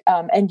the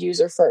end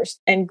user first.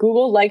 And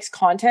Google likes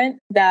content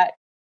that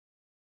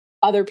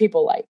other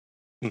people like.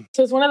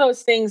 So it's one of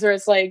those things where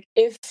it's like,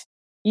 if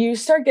you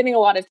start getting a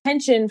lot of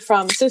attention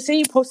from, so say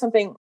you post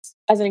something,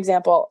 as an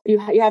example, you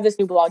have this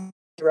new blog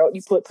you wrote,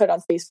 you put it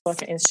on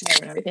Facebook and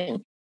Instagram and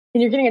everything,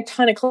 and you're getting a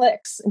ton of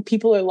clicks and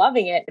people are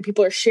loving it and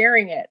people are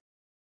sharing it.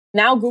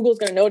 Now Google's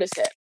going to notice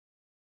it.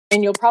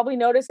 And you'll probably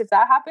notice if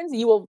that happens,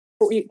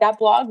 that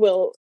blog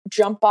will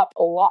jump up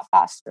a lot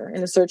faster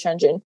in the search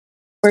engine.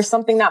 Where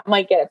something that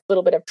might get a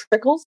little bit of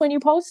trickles when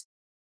you post,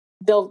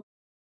 they'll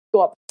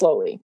go up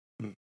slowly.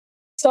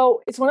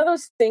 So it's one of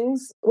those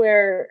things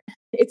where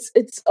it's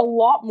a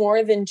lot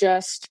more than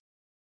just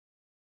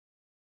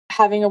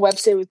having a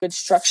website with good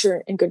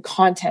structure and good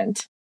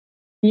content.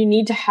 You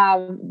need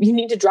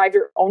to drive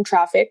your own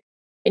traffic,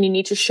 and you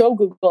need to show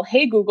Google,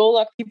 hey, Google,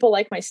 look, people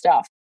like my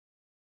stuff.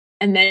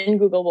 And then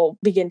Google will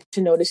begin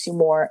to notice you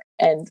more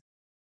and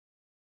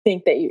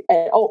think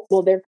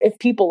that if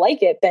people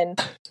like it, then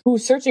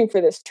who's searching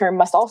for this term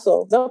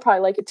they'll probably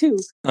like it too.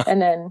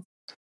 And then,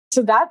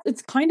 so that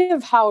it's kind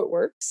of how it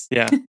works.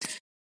 Yeah.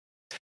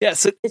 Yeah.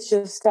 So it's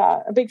just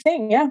a big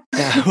thing. Yeah.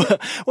 Yeah.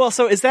 Well,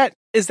 so is that,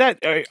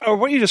 or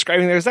what you're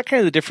describing there, is that kind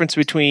of the difference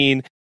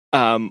between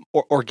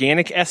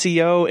organic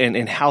SEO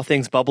and how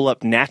things bubble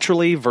up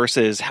naturally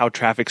versus how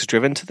traffic's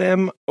driven to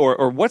them?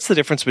 Or what's the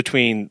difference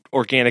between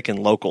organic and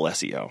local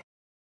SEO?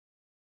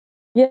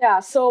 Yeah.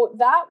 So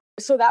that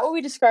what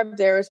we described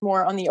there is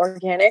more on the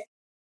organic.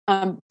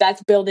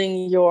 That's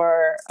building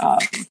your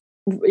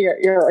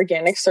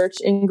organic search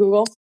in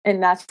Google,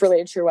 and that's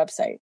related to your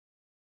website.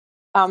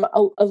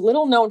 A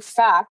little known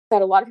fact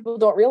that a lot of people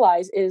don't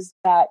realize is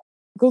that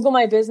Google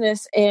My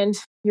Business and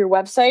your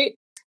website,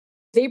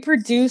 they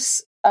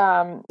produce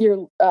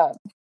your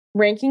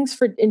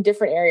rankings in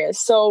different areas.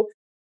 So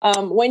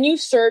when you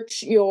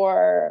search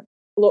your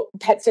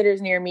pet sitters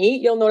near me,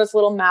 you'll notice a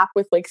little map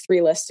with like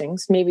 3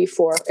 listings, maybe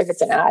 4 if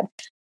it's an ad.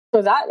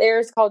 So that there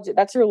is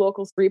that's your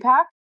local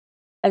 3-pack.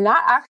 And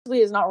that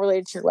actually is not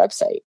related to your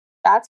website.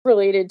 That's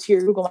related to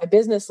your Google My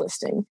Business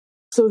listing.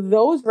 So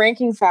those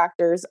ranking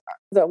factors,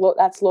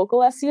 that's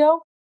local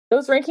SEO,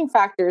 those ranking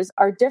factors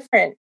are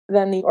different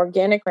than the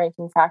organic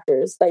ranking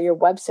factors that your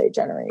website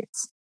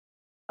generates.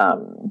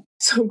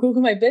 So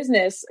Google My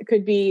Business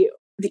could be,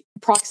 the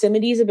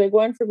proximity is a big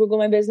one for Google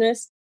My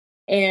Business.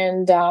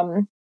 And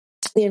the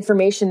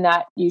information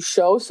that you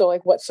show, so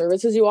like what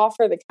services you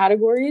offer, the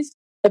categories.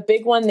 The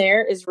big one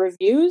there is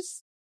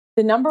reviews,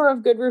 the number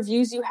of good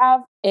reviews you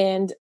have.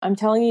 And I'm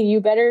telling you, you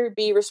better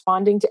be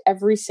responding to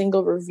every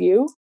single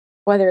review,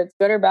 whether it's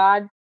good or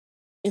bad.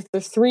 If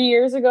they're 3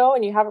 years ago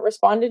and you haven't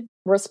responded,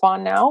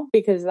 respond now,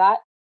 because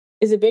that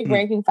is a big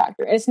ranking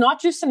factor. And it's not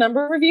just the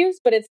number of reviews,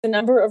 but it's the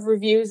number of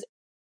reviews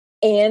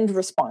and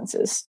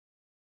responses.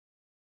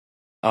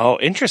 Oh,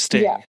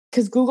 interesting. Yeah,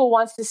 because Google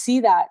wants to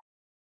see that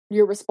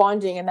you're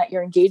responding and that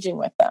you're engaging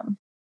with them.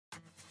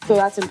 So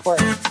that's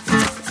important.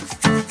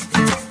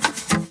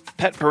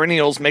 Pet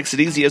Perennials makes it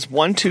easy as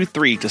 1, 2,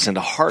 3 to send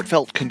a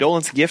heartfelt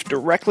condolence gift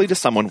directly to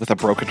someone with a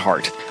broken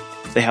heart.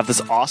 They have this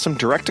awesome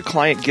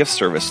direct-to-client gift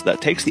service that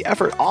takes the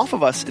effort off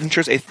of us and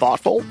ensures a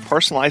thoughtful,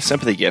 personalized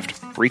sympathy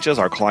gift reaches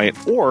our client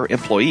or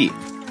employee.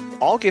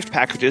 All gift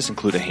packages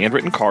include a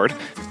handwritten card,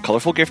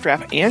 colorful gift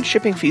wrap, and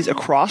shipping fees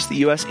across the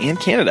U.S. and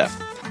Canada.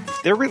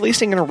 They're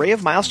releasing an array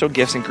of milestone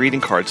gifts and greeting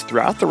cards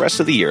throughout the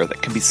rest of the year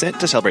that can be sent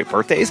to celebrate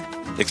birthdays,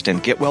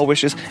 extend get-well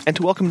wishes, and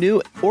to welcome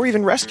new or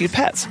even rescued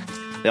pets.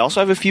 They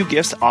also have a few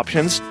gifts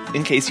options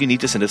in case you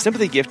need to send a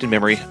sympathy gift in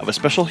memory of a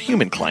special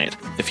human client.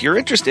 If you're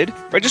interested,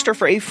 register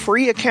for a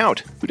free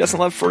account. Who doesn't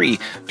love free?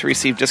 To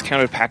receive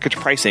discounted package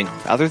pricing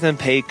rather than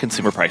pay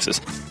consumer prices.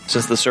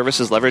 Since the service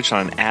is leveraged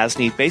on an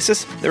as-need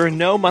basis, there are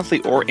no monthly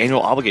or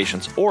annual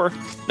obligations or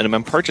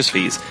minimum purchase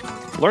fees.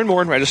 Learn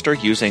more and register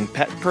using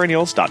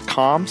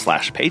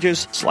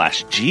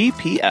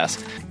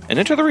petperennials.com/pages/GPS and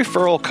enter the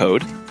referral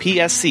code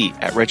PSC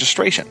at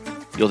registration.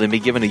 You'll then be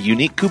given a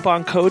unique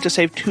coupon code to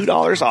save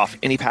 $2 off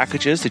any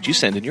packages that you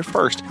send in your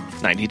first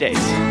 90 days.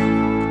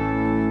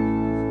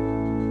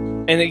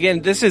 And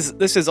again, this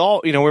is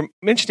all, we're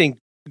mentioning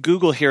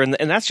Google here, and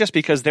that's just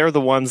because they're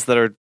the ones that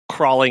are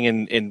crawling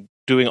and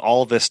doing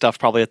all of this stuff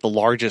probably at the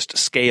largest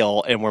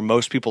scale and where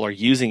most people are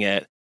using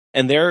it.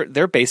 And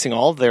they're basing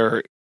all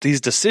of these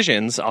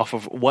decisions off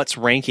of what's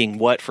ranking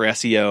what for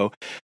SEO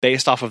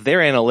based off of their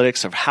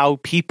analytics of how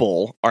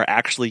people are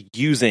actually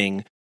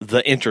using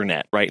the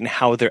internet, right? And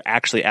how they're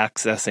actually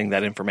accessing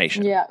that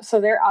information. Yeah.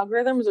 So their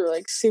algorithms are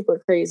like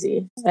super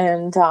crazy,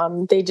 and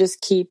they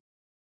just keep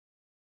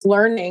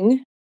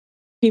learning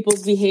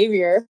people's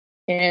behavior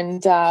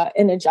and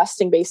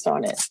adjusting based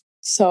on it.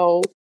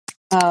 So,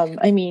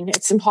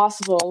 it's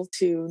impossible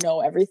to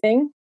know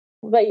everything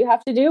that you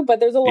have to do, but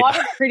there's a lot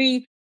of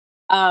pretty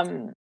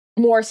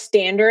more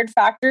standard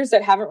factors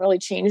that haven't really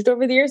changed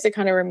over the years that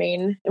kind of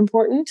remain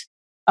important.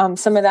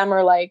 Some of them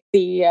are like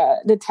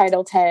the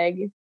title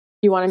tag.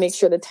 You want to make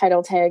sure the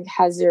title tag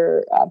has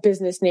your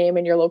business name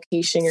and your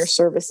location, your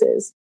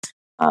services.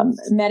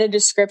 Meta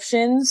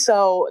description.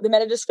 So the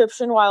meta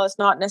description, while it's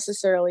not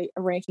necessarily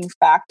a ranking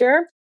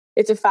factor,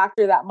 it's a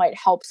factor that might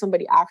help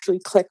somebody actually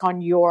click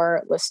on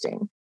your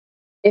listing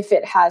if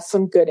it has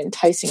some good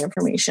enticing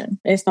information.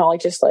 And it's not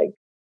like just like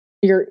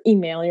your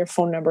email, your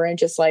phone number, and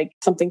just like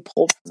something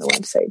pulled from the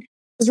website.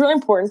 It's really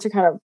important to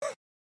kind of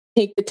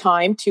take the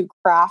time to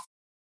craft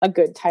a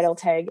good title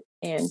tag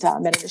and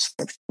meta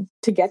description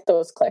to get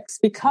those clicks,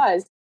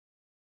 because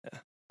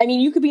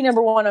you could be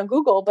number one on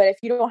Google, but if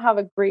you don't have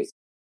a great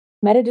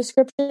meta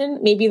description,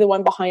 maybe the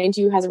one behind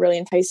you has a really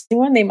enticing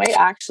one, you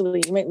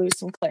might lose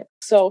some clicks.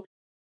 So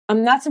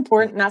that's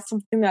important, and that's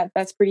something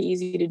that's pretty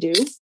easy to do.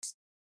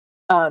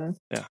 The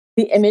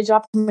image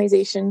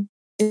optimization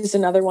is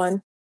another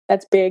one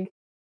that's big.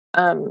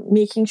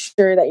 Making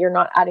sure that you're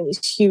not adding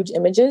these huge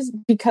images,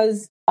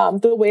 because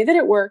the way that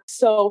it works,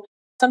 so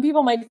some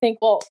people might think,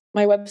 well,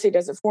 my website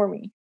does it for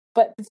me.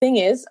 But the thing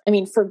is,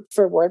 for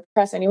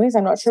WordPress anyways,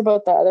 I'm not sure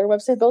about the other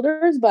website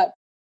builders, but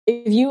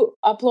if you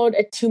upload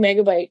a 2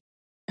 megabyte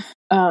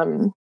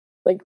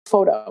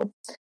photo,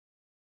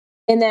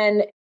 and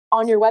then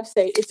on your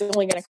website, it's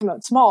only going to come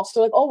out small.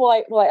 So like,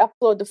 I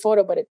upload the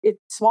photo, but it's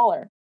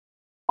smaller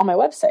on my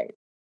website.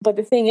 But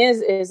the thing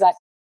is that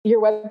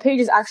your web page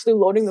is actually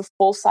loading the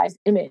full size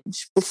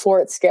image before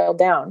it's scaled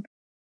down.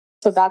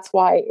 So that's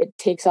why it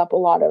takes up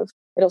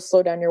it'll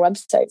slow down your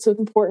website. So it's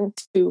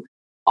important to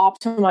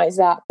optimize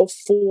that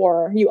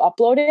before you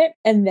upload it,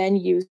 and then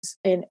use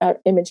an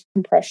image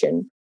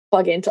compression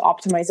plugin to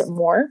optimize it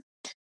more.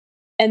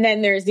 And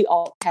then there's the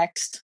alt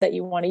text that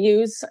you want to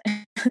use.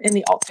 And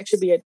the alt text should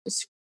be a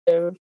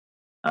descriptive,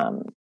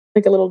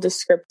 like a little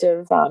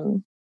descriptive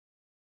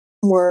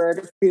word,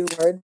 a few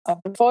words of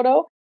the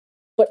photo.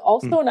 But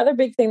also another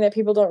big thing that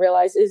people don't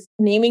realize is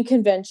naming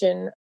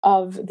convention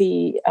of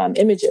the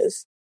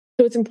images.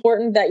 So it's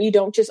important that you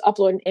don't just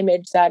upload an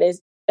image that is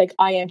like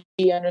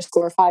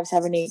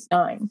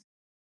IMG_5789.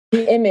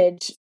 The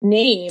image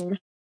name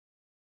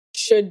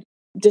should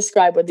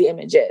describe what the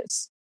image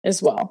is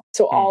as well.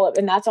 So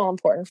and that's all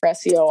important for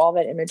SEO, all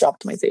that image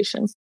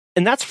optimization.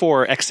 And that's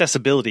for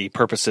accessibility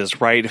purposes,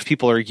 right? If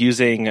people are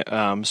using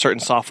certain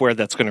software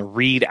that's going to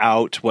read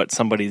out what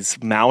somebody's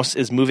mouse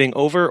is moving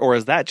over, or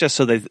is that just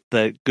so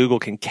that Google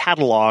can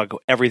catalog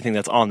everything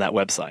that's on that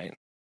website?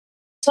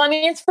 So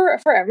it's for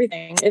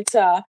everything. It's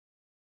the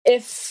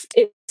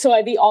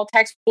alt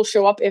text will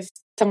show up if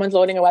someone's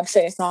loading a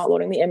website. It's not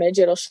loading the image;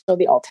 it'll show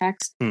the alt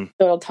text. So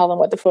it'll tell them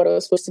what the photo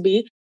is supposed to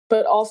be.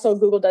 But also,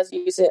 Google does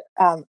use it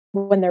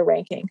when they're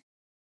ranking.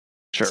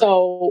 Sure.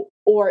 So,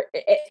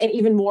 and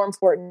even more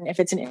important, if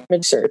it's an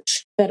image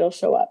search, that'll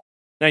show up.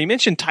 Now, you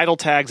mentioned title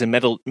tags and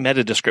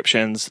meta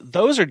descriptions.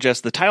 Those are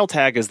just, the title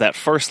tag is that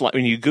first line.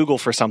 When you Google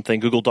for something,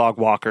 Google dog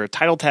walker,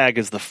 title tag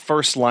is the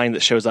first line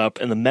that shows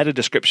up, and the meta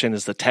description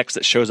is the text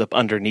that shows up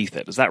underneath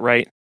it. Is that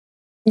right?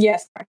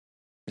 Yes.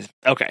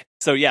 Okay.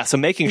 So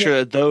making sure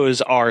that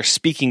those are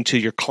speaking to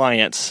your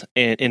clients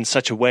in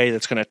such a way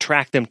that's going to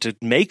attract them to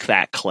make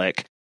that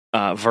click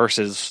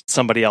versus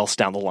somebody else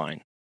down the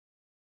line.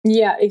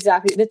 Yeah,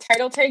 exactly. The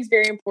title tag is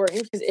very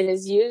important because it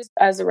is used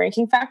as a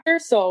ranking factor.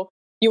 So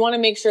you want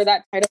to make sure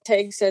that title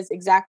tag says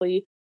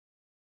exactly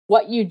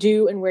what you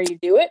do and where you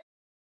do it.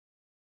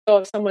 So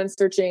if someone's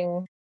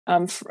searching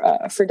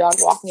for dog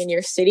walking in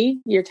your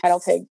city, your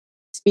title tag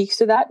speaks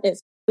to that.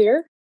 It's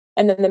clear.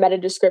 And then the meta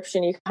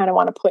description, you kind of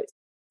want to put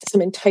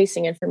some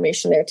enticing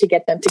information there to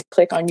get them to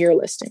click on your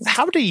listing.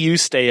 How do you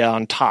stay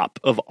on top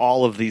of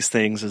all of these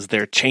things as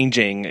they're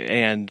changing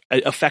and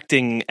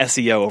affecting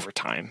SEO over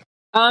time?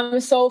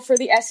 So for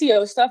the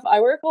SEO stuff,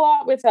 I work a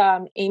lot with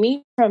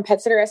Amy from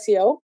PetSitter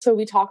SEO. So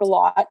we talk a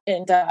lot,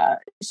 and I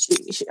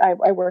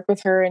work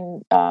with her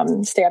and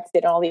stay up to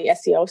date on all the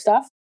SEO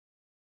stuff.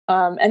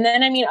 And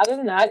then, other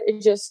than that,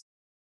 it's just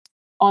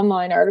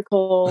online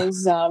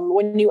articles.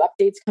 When new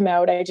updates come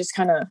out, I just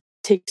kind of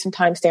take some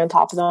time, stay on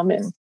top of them,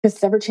 and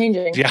it's ever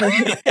changing.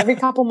 Yeah. Every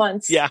couple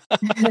months. Yeah.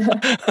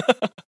 And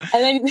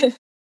then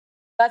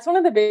that's one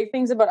of the big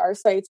things about our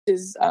sites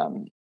is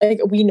like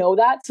we know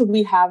that. So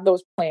we have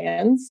those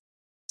plans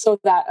so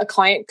that a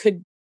client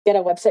could get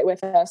a website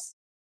with us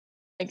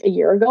like a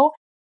year ago.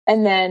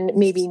 And then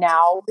maybe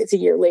now it's a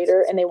year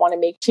later and they want to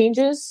make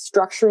changes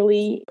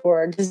structurally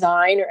or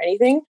design or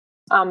anything.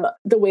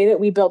 The way that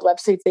we build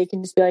websites, they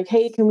can just be like,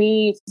 hey, can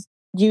we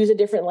use a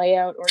different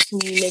layout, or can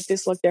we make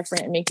this look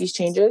different and make these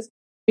changes?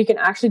 We can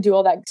actually do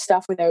all that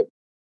stuff without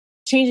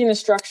changing the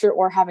structure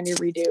or having to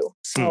redo.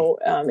 So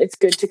it's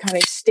good to kind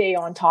of stay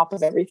on top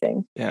of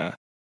everything. Yeah.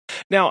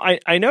 Now,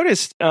 I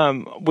noticed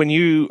when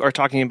you are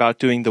talking about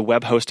doing the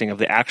web hosting of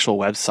the actual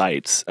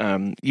websites,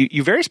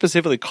 you very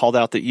specifically called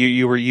out that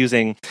you were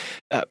using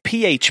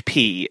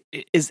PHP.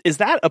 Is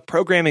that a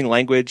programming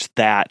language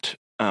that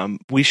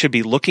we should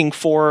be looking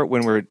for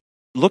when we're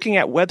looking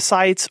at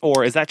websites,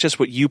 or is that just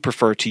what you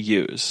prefer to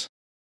use?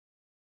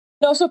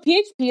 No, so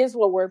PHP is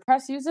what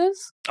WordPress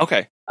uses.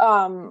 Okay.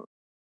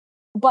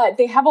 But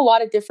they have a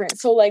lot of different.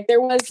 So like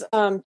there was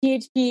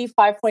PHP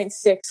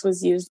 5.6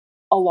 was used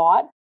a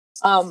lot.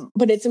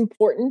 But it's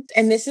important.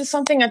 And this is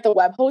something at the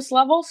web host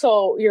level.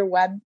 So your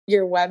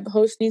web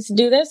host needs to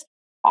do this.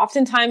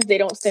 Oftentimes they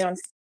don't stay on,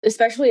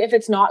 especially if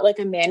it's not like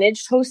a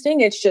managed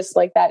hosting. It's just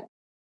like that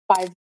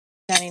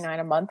 $5.99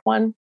 a month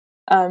one.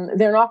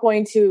 They're not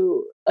going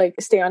to like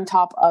stay on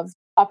top of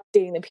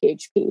updating the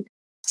PHP.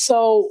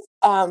 So,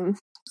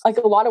 like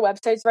a lot of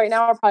websites right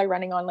now are probably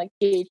running on like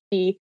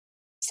PHP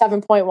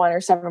 7.1 or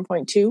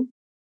 7.2.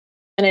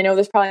 And I know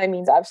this probably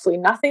means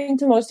absolutely nothing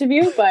to most of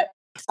you, but,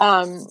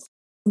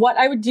 what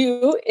I would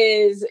do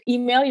is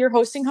email your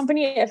hosting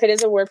company if it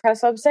is a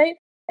WordPress website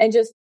and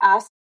just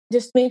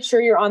make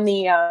sure you're on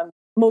the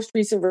most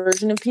recent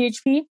version of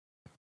PHP.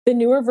 The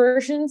newer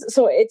versions,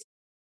 so it's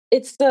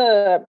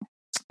the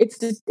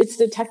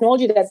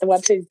technology that the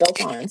website is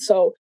built on.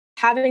 So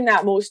having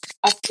that most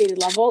updated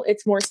level,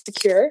 it's more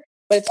secure,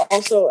 but it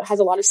also has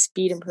a lot of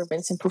speed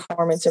improvements and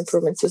performance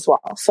improvements as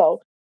well. So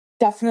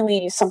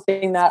definitely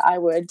something that I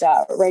would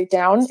write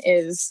down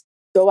is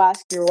go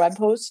ask your web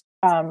host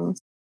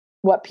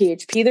what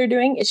PHP they're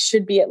doing. It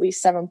should be at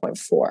least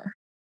 7.4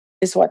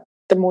 is what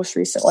the most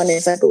recent one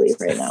is, I believe,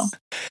 right now.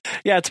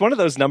 Yeah, it's one of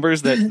those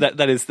numbers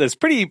that's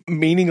pretty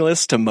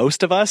meaningless to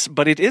most of us,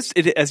 but it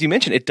as you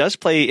mentioned, it does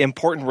play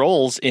important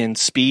roles in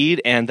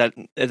speed, and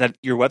that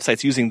your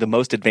website's using the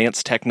most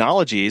advanced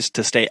technologies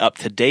to stay up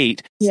to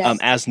date. Yes.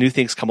 As new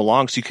things come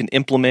along, so you can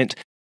implement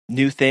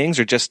new things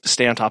or just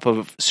stay on top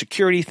of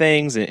security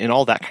things and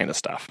all that kind of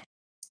stuff.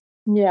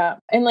 Yeah,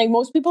 and like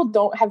most people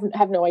don't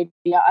have no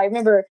idea. I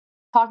remember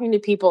talking to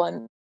people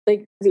and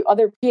like the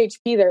other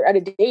PHP, they're out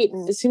of date.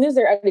 And as soon as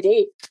they're out of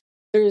date,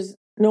 there's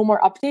no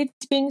more updates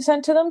being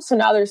sent to them. So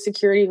now there's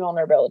security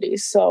vulnerabilities.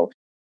 So,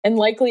 and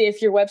likely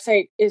if your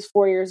website is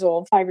 4 years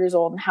old, 5 years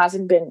old,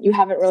 and you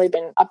haven't really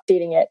been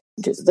updating it,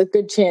 there's a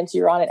good chance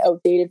you're on an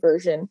outdated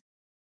version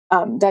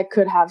that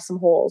could have some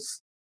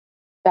holes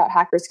that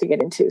hackers could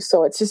get into.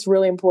 So it's just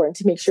really important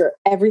to make sure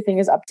everything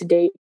is up to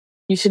date.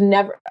 You should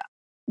never,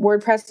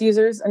 WordPress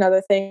users, another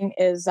thing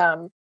is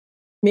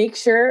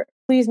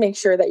please make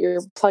sure that your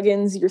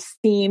plugins, your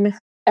theme,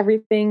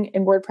 everything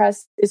in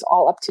WordPress is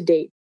all up to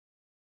date.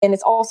 And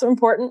it's also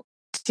important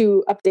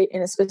to update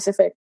in a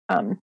specific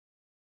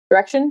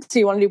direction. So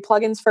you want to do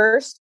plugins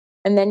first,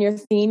 and then your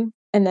theme,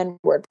 and then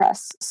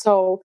WordPress.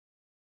 So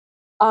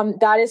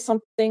that is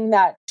something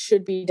that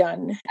should be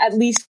done at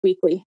least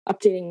weekly,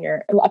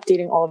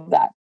 updating all of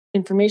that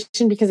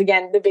information. Because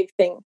again, the big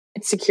thing,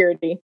 it's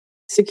security.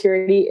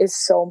 Security is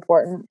so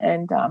important,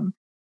 and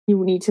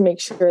you need to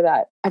make sure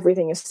that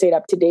everything is stayed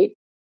up to date.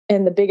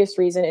 And the biggest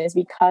reason is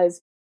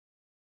because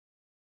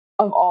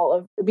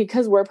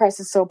WordPress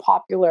is so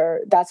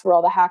popular, that's where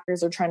all the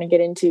hackers are trying to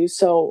get into.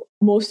 So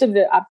most of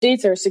the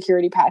updates are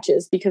security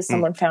patches because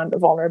someone found a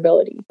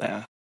vulnerability.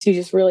 Yeah. So you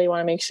just really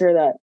want to make sure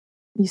that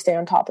you stay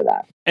on top of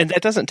that. And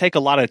that doesn't take a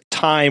lot of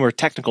time or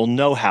technical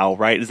know-how,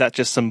 right? Is that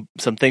just some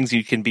things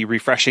you can be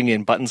refreshing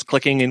and buttons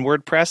clicking in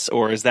WordPress,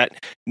 or is that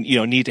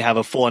need to have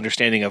a full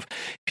understanding of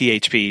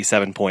PHP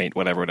 7 point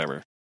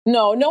whatever?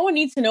 No one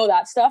needs to know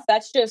that stuff.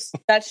 That's just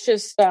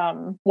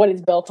what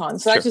it's built on.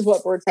 So that's just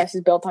what WordPress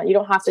is built on. You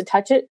don't have to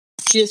touch it.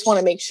 You just want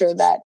to make sure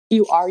that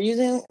you are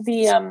using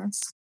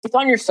it's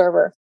on your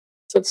server.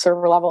 So it's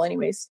server level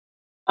anyways.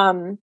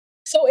 So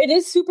it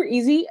is super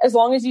easy as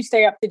long as you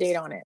stay up to date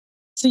on it.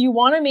 So you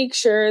want to make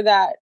sure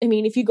that,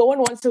 if you go in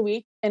once a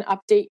week and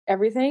update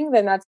everything,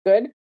 then that's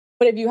good.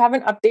 But if you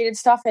haven't updated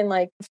stuff in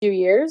like a few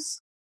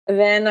years,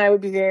 then I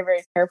would be very,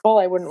 very careful.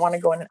 I wouldn't want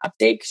to go in and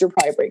update because you'll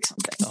probably break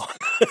something. Oh.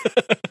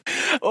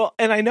 Well,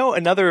 and I know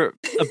another...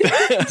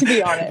 to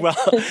be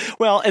honest.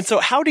 Well, and so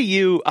how do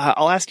you...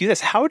 I'll ask you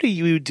this. How do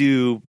you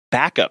do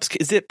backups?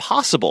 Is it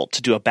possible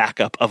to do a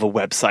backup of a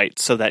website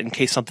so that in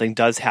case something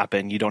does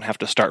happen, you don't have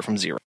to start from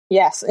zero?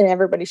 Yes, and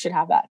everybody should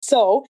have that.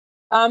 So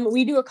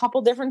we do a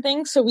couple different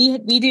things. So we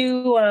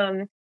do...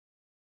 on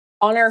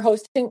our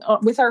hosting,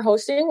 with our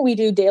hosting, we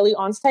do daily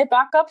on-site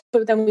backups,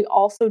 but then we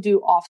also do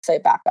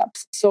off-site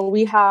backups. So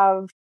we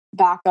have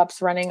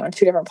backups running on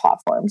 2 different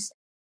platforms.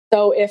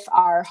 So if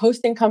our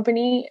hosting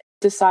company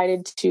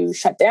decided to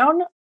shut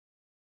down,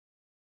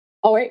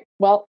 All right.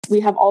 Well,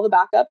 we have all the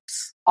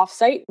backups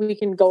offsite. We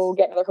can go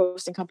get another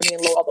hosting company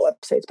and load all the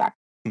websites back.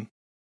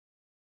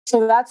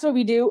 So that's what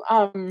we do.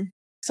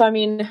 So I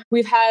mean,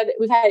 we've had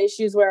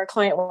issues where a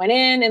client went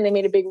in and they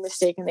made a big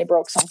mistake and they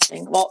broke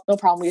something. Well, no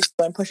problem. We just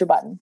go and push a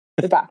button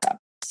to backup.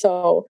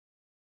 So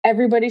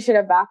everybody should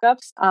have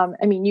backups.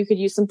 I mean, you could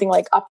use something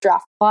like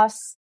Updraft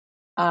Plus.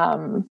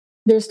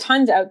 There's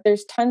tons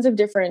of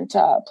different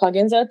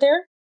plugins out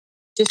there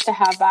just to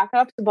have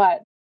backups,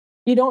 but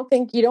you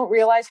don't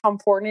realize how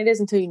important it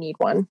is until you need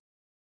one.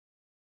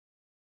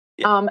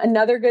 Yeah.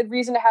 Another good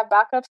reason to have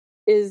backups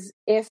is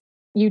if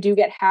you do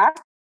get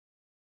hacked,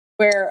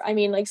 where, I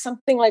mean, like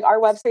something like our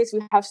websites,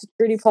 we have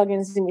security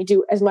plugins and we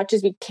do as much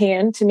as we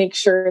can to make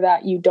sure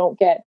that you don't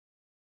get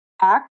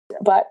hacked.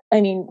 But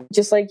I mean,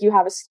 just like you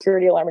have a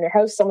security alarm in your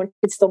house, someone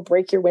could still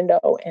break your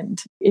window.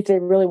 And if they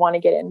really want to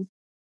get in,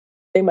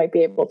 they might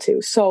be able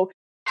to. So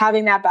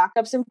having that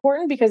backup's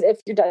important, because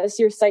if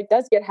your site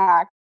does get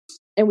hacked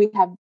and we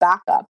have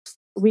backups,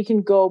 we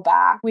can go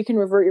back, we can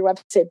revert your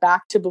website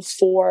back to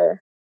before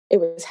it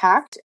was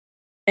hacked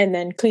and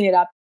then clean it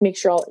up, make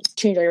sure I'll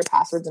change all your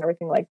passwords and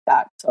everything like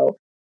that. So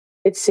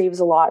it saves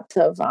a lot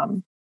of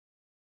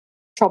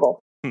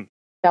trouble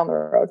down the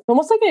road.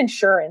 Almost like an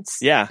insurance.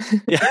 Yeah.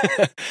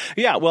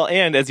 Yeah. Well,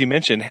 and as you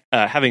mentioned,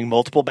 having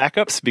multiple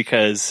backups,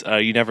 because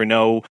you never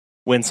know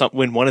when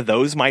one of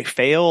those might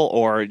fail,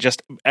 or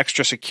just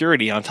extra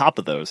security on top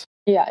of those.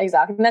 Yeah,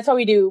 exactly. And that's what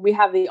we do. We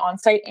have the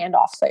on-site and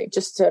off-site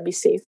just to be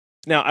safe.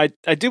 Now,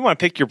 I do want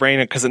to pick your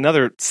brain, because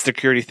another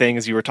security thing,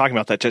 as you were talking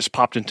about, that just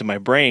popped into my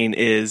brain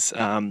is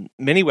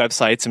many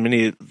websites and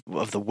many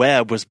of the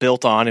web was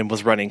built on and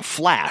was running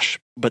Flash,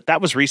 but that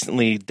was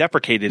recently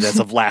deprecated as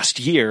of last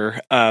year.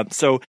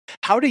 So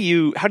how do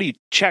you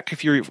check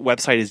if your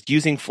website is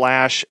using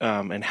Flash,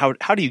 and how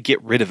do you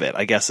get rid of it,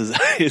 I guess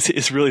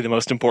is really the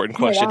most important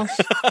question. Do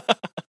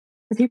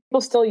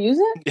people still use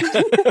it? I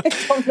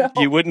don't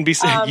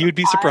know. You'd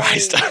be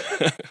surprised.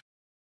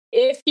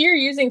 If you're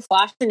using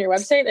Flash on your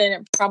website, then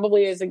it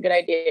probably is a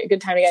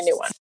good time to get a new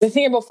one. The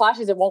thing about Flash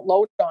is it won't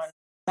load on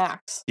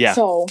Macs. Yeah.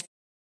 So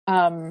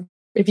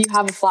if you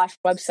have a Flash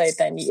website,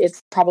 then it's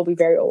probably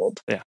very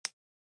old. Yeah.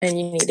 And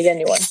you need to get a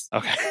new one.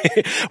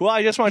 Okay. Well,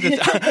 I just wanted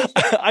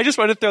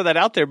to throw that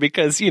out there,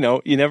 because you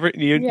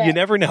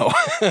never know.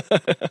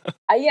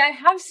 I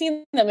have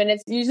seen them, and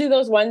it's usually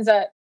those ones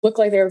that look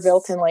like they were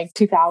built in like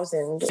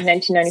 2000,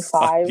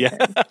 1995. Yeah.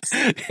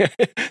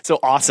 So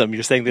awesome.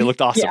 You're saying they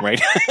looked awesome, right?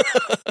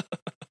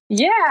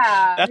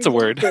 Yeah. That's a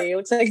word. It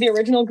looks like the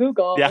original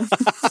Google. Yeah.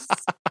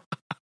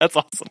 That's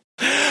awesome.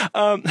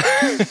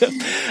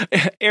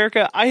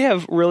 Erica, I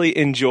have really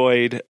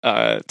enjoyed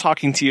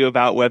talking to you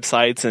about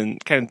websites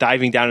and kind of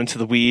diving down into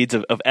the weeds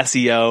of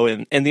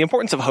SEO and the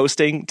importance of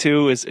hosting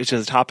too, which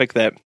is a topic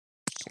that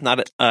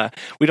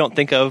we don't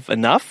think of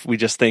enough. We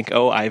just think,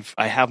 I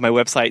have my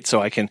website,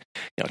 so I can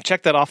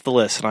check that off the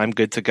list and I'm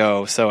good to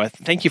go. So I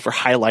thank you for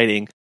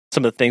highlighting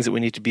some of the things that we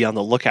need to be on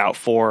the lookout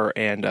for.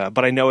 And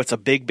but I know it's a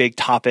big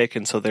topic,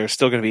 and so there's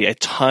still going to be a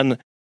ton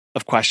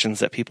of questions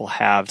that people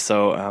have.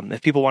 So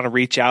if people want to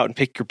reach out and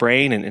pick your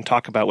brain and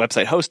talk about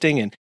website hosting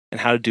and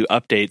how to do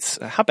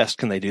updates, how best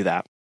can they do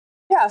that?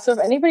 Yeah, so if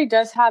anybody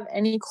does have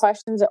any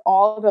questions at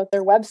all about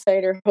their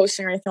website or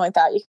hosting or anything like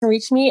that, you can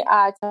reach me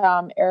at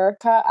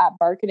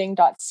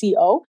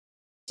erica@barketing.co.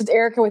 It's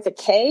Erica with a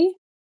K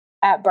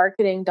at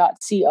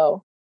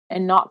barketing.co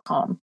and not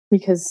 .com,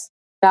 because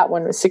that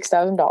one was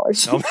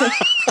 $6,000.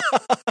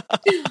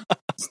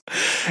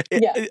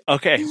 Yeah.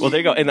 Okay. Well,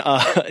 there you go. And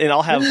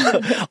I'll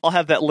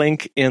have that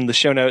link in the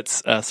show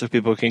notes so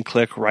people can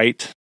click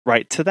right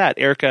to that.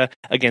 Erica,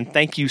 again,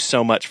 thank you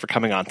so much for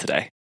coming on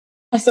today.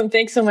 Awesome.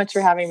 Thanks so much for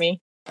having me.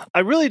 I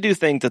really do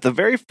think that the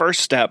very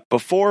first step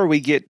before we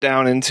get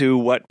down into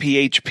what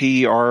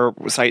PHP our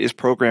site is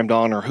programmed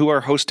on or who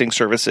our hosting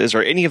service is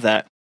or any of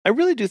that, I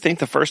really do think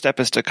the first step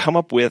is to come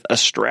up with a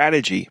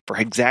strategy for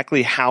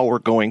exactly how we're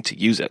going to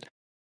use it.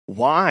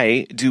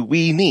 Why do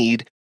we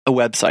need a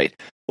website?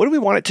 What do we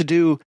want it to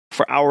do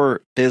for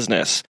our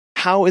business?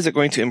 How is it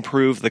going to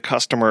improve the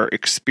customer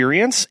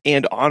experience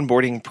and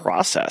onboarding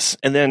process?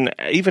 And then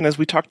even as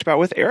we talked about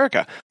with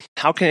Erica,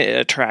 how can it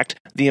attract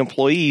the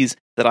employees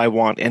that I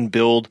want and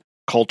build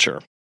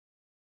culture?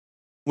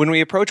 When we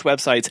approach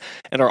websites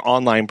and our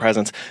online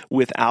presence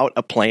without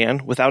a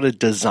plan, without a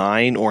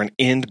design or an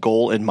end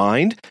goal in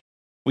mind,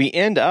 we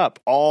end up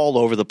all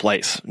over the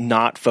place,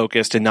 not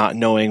focused and not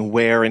knowing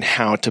where and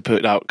how to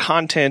put out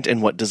content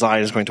and what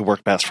design is going to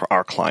work best for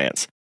our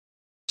clients.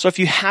 So if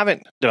you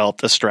haven't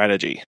developed a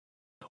strategy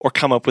or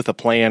come up with a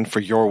plan for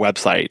your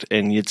website,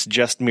 and it's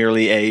just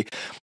merely a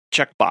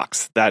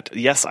checkbox that,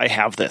 yes, I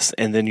have this,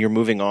 and then you're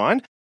moving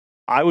on,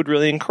 I would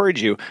really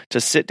encourage you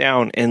to sit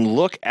down and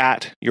look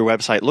at your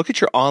website, look at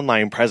your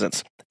online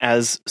presence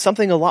as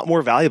something a lot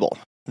more valuable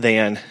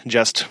than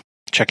just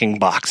checking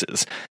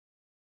boxes.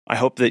 I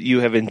hope that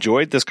you have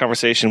enjoyed this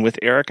conversation with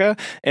Erica,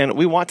 and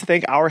we want to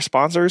thank our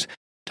sponsors,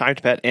 Time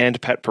to Pet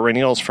and Pet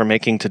Perennials, for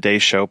making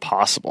today's show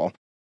possible.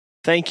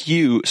 Thank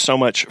you so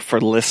much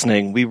for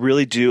listening. We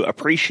really do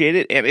appreciate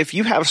it. And if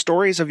you have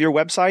stories of your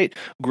website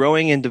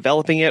growing and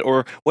developing it,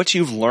 or what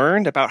you've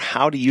learned about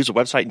how to use a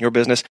website in your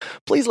business,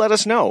 please let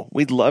us know.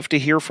 We'd love to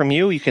hear from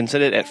you. You can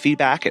send it at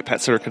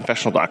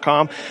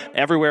feedback@PetSitterConfessional.com,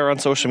 everywhere on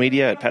social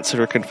media at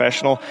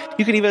PetSitterConfessional.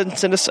 You can even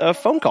send us a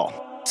phone call,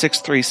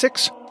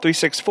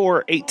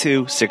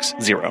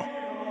 636-364-8260.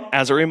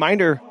 As a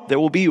reminder,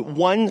 there will be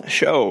one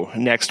show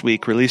next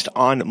week released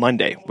on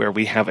Monday where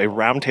we have a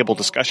roundtable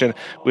discussion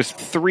with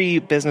 3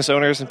 business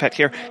owners in pet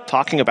care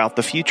talking about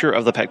the future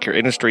of the pet care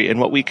industry and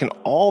what we can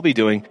all be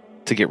doing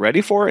to get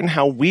ready for it and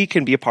how we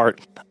can be a part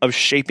of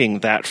shaping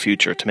that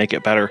future to make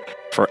it better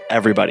for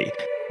everybody.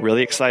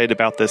 Really excited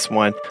about this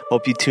one.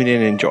 Hope you tune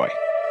in and enjoy.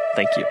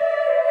 Thank you.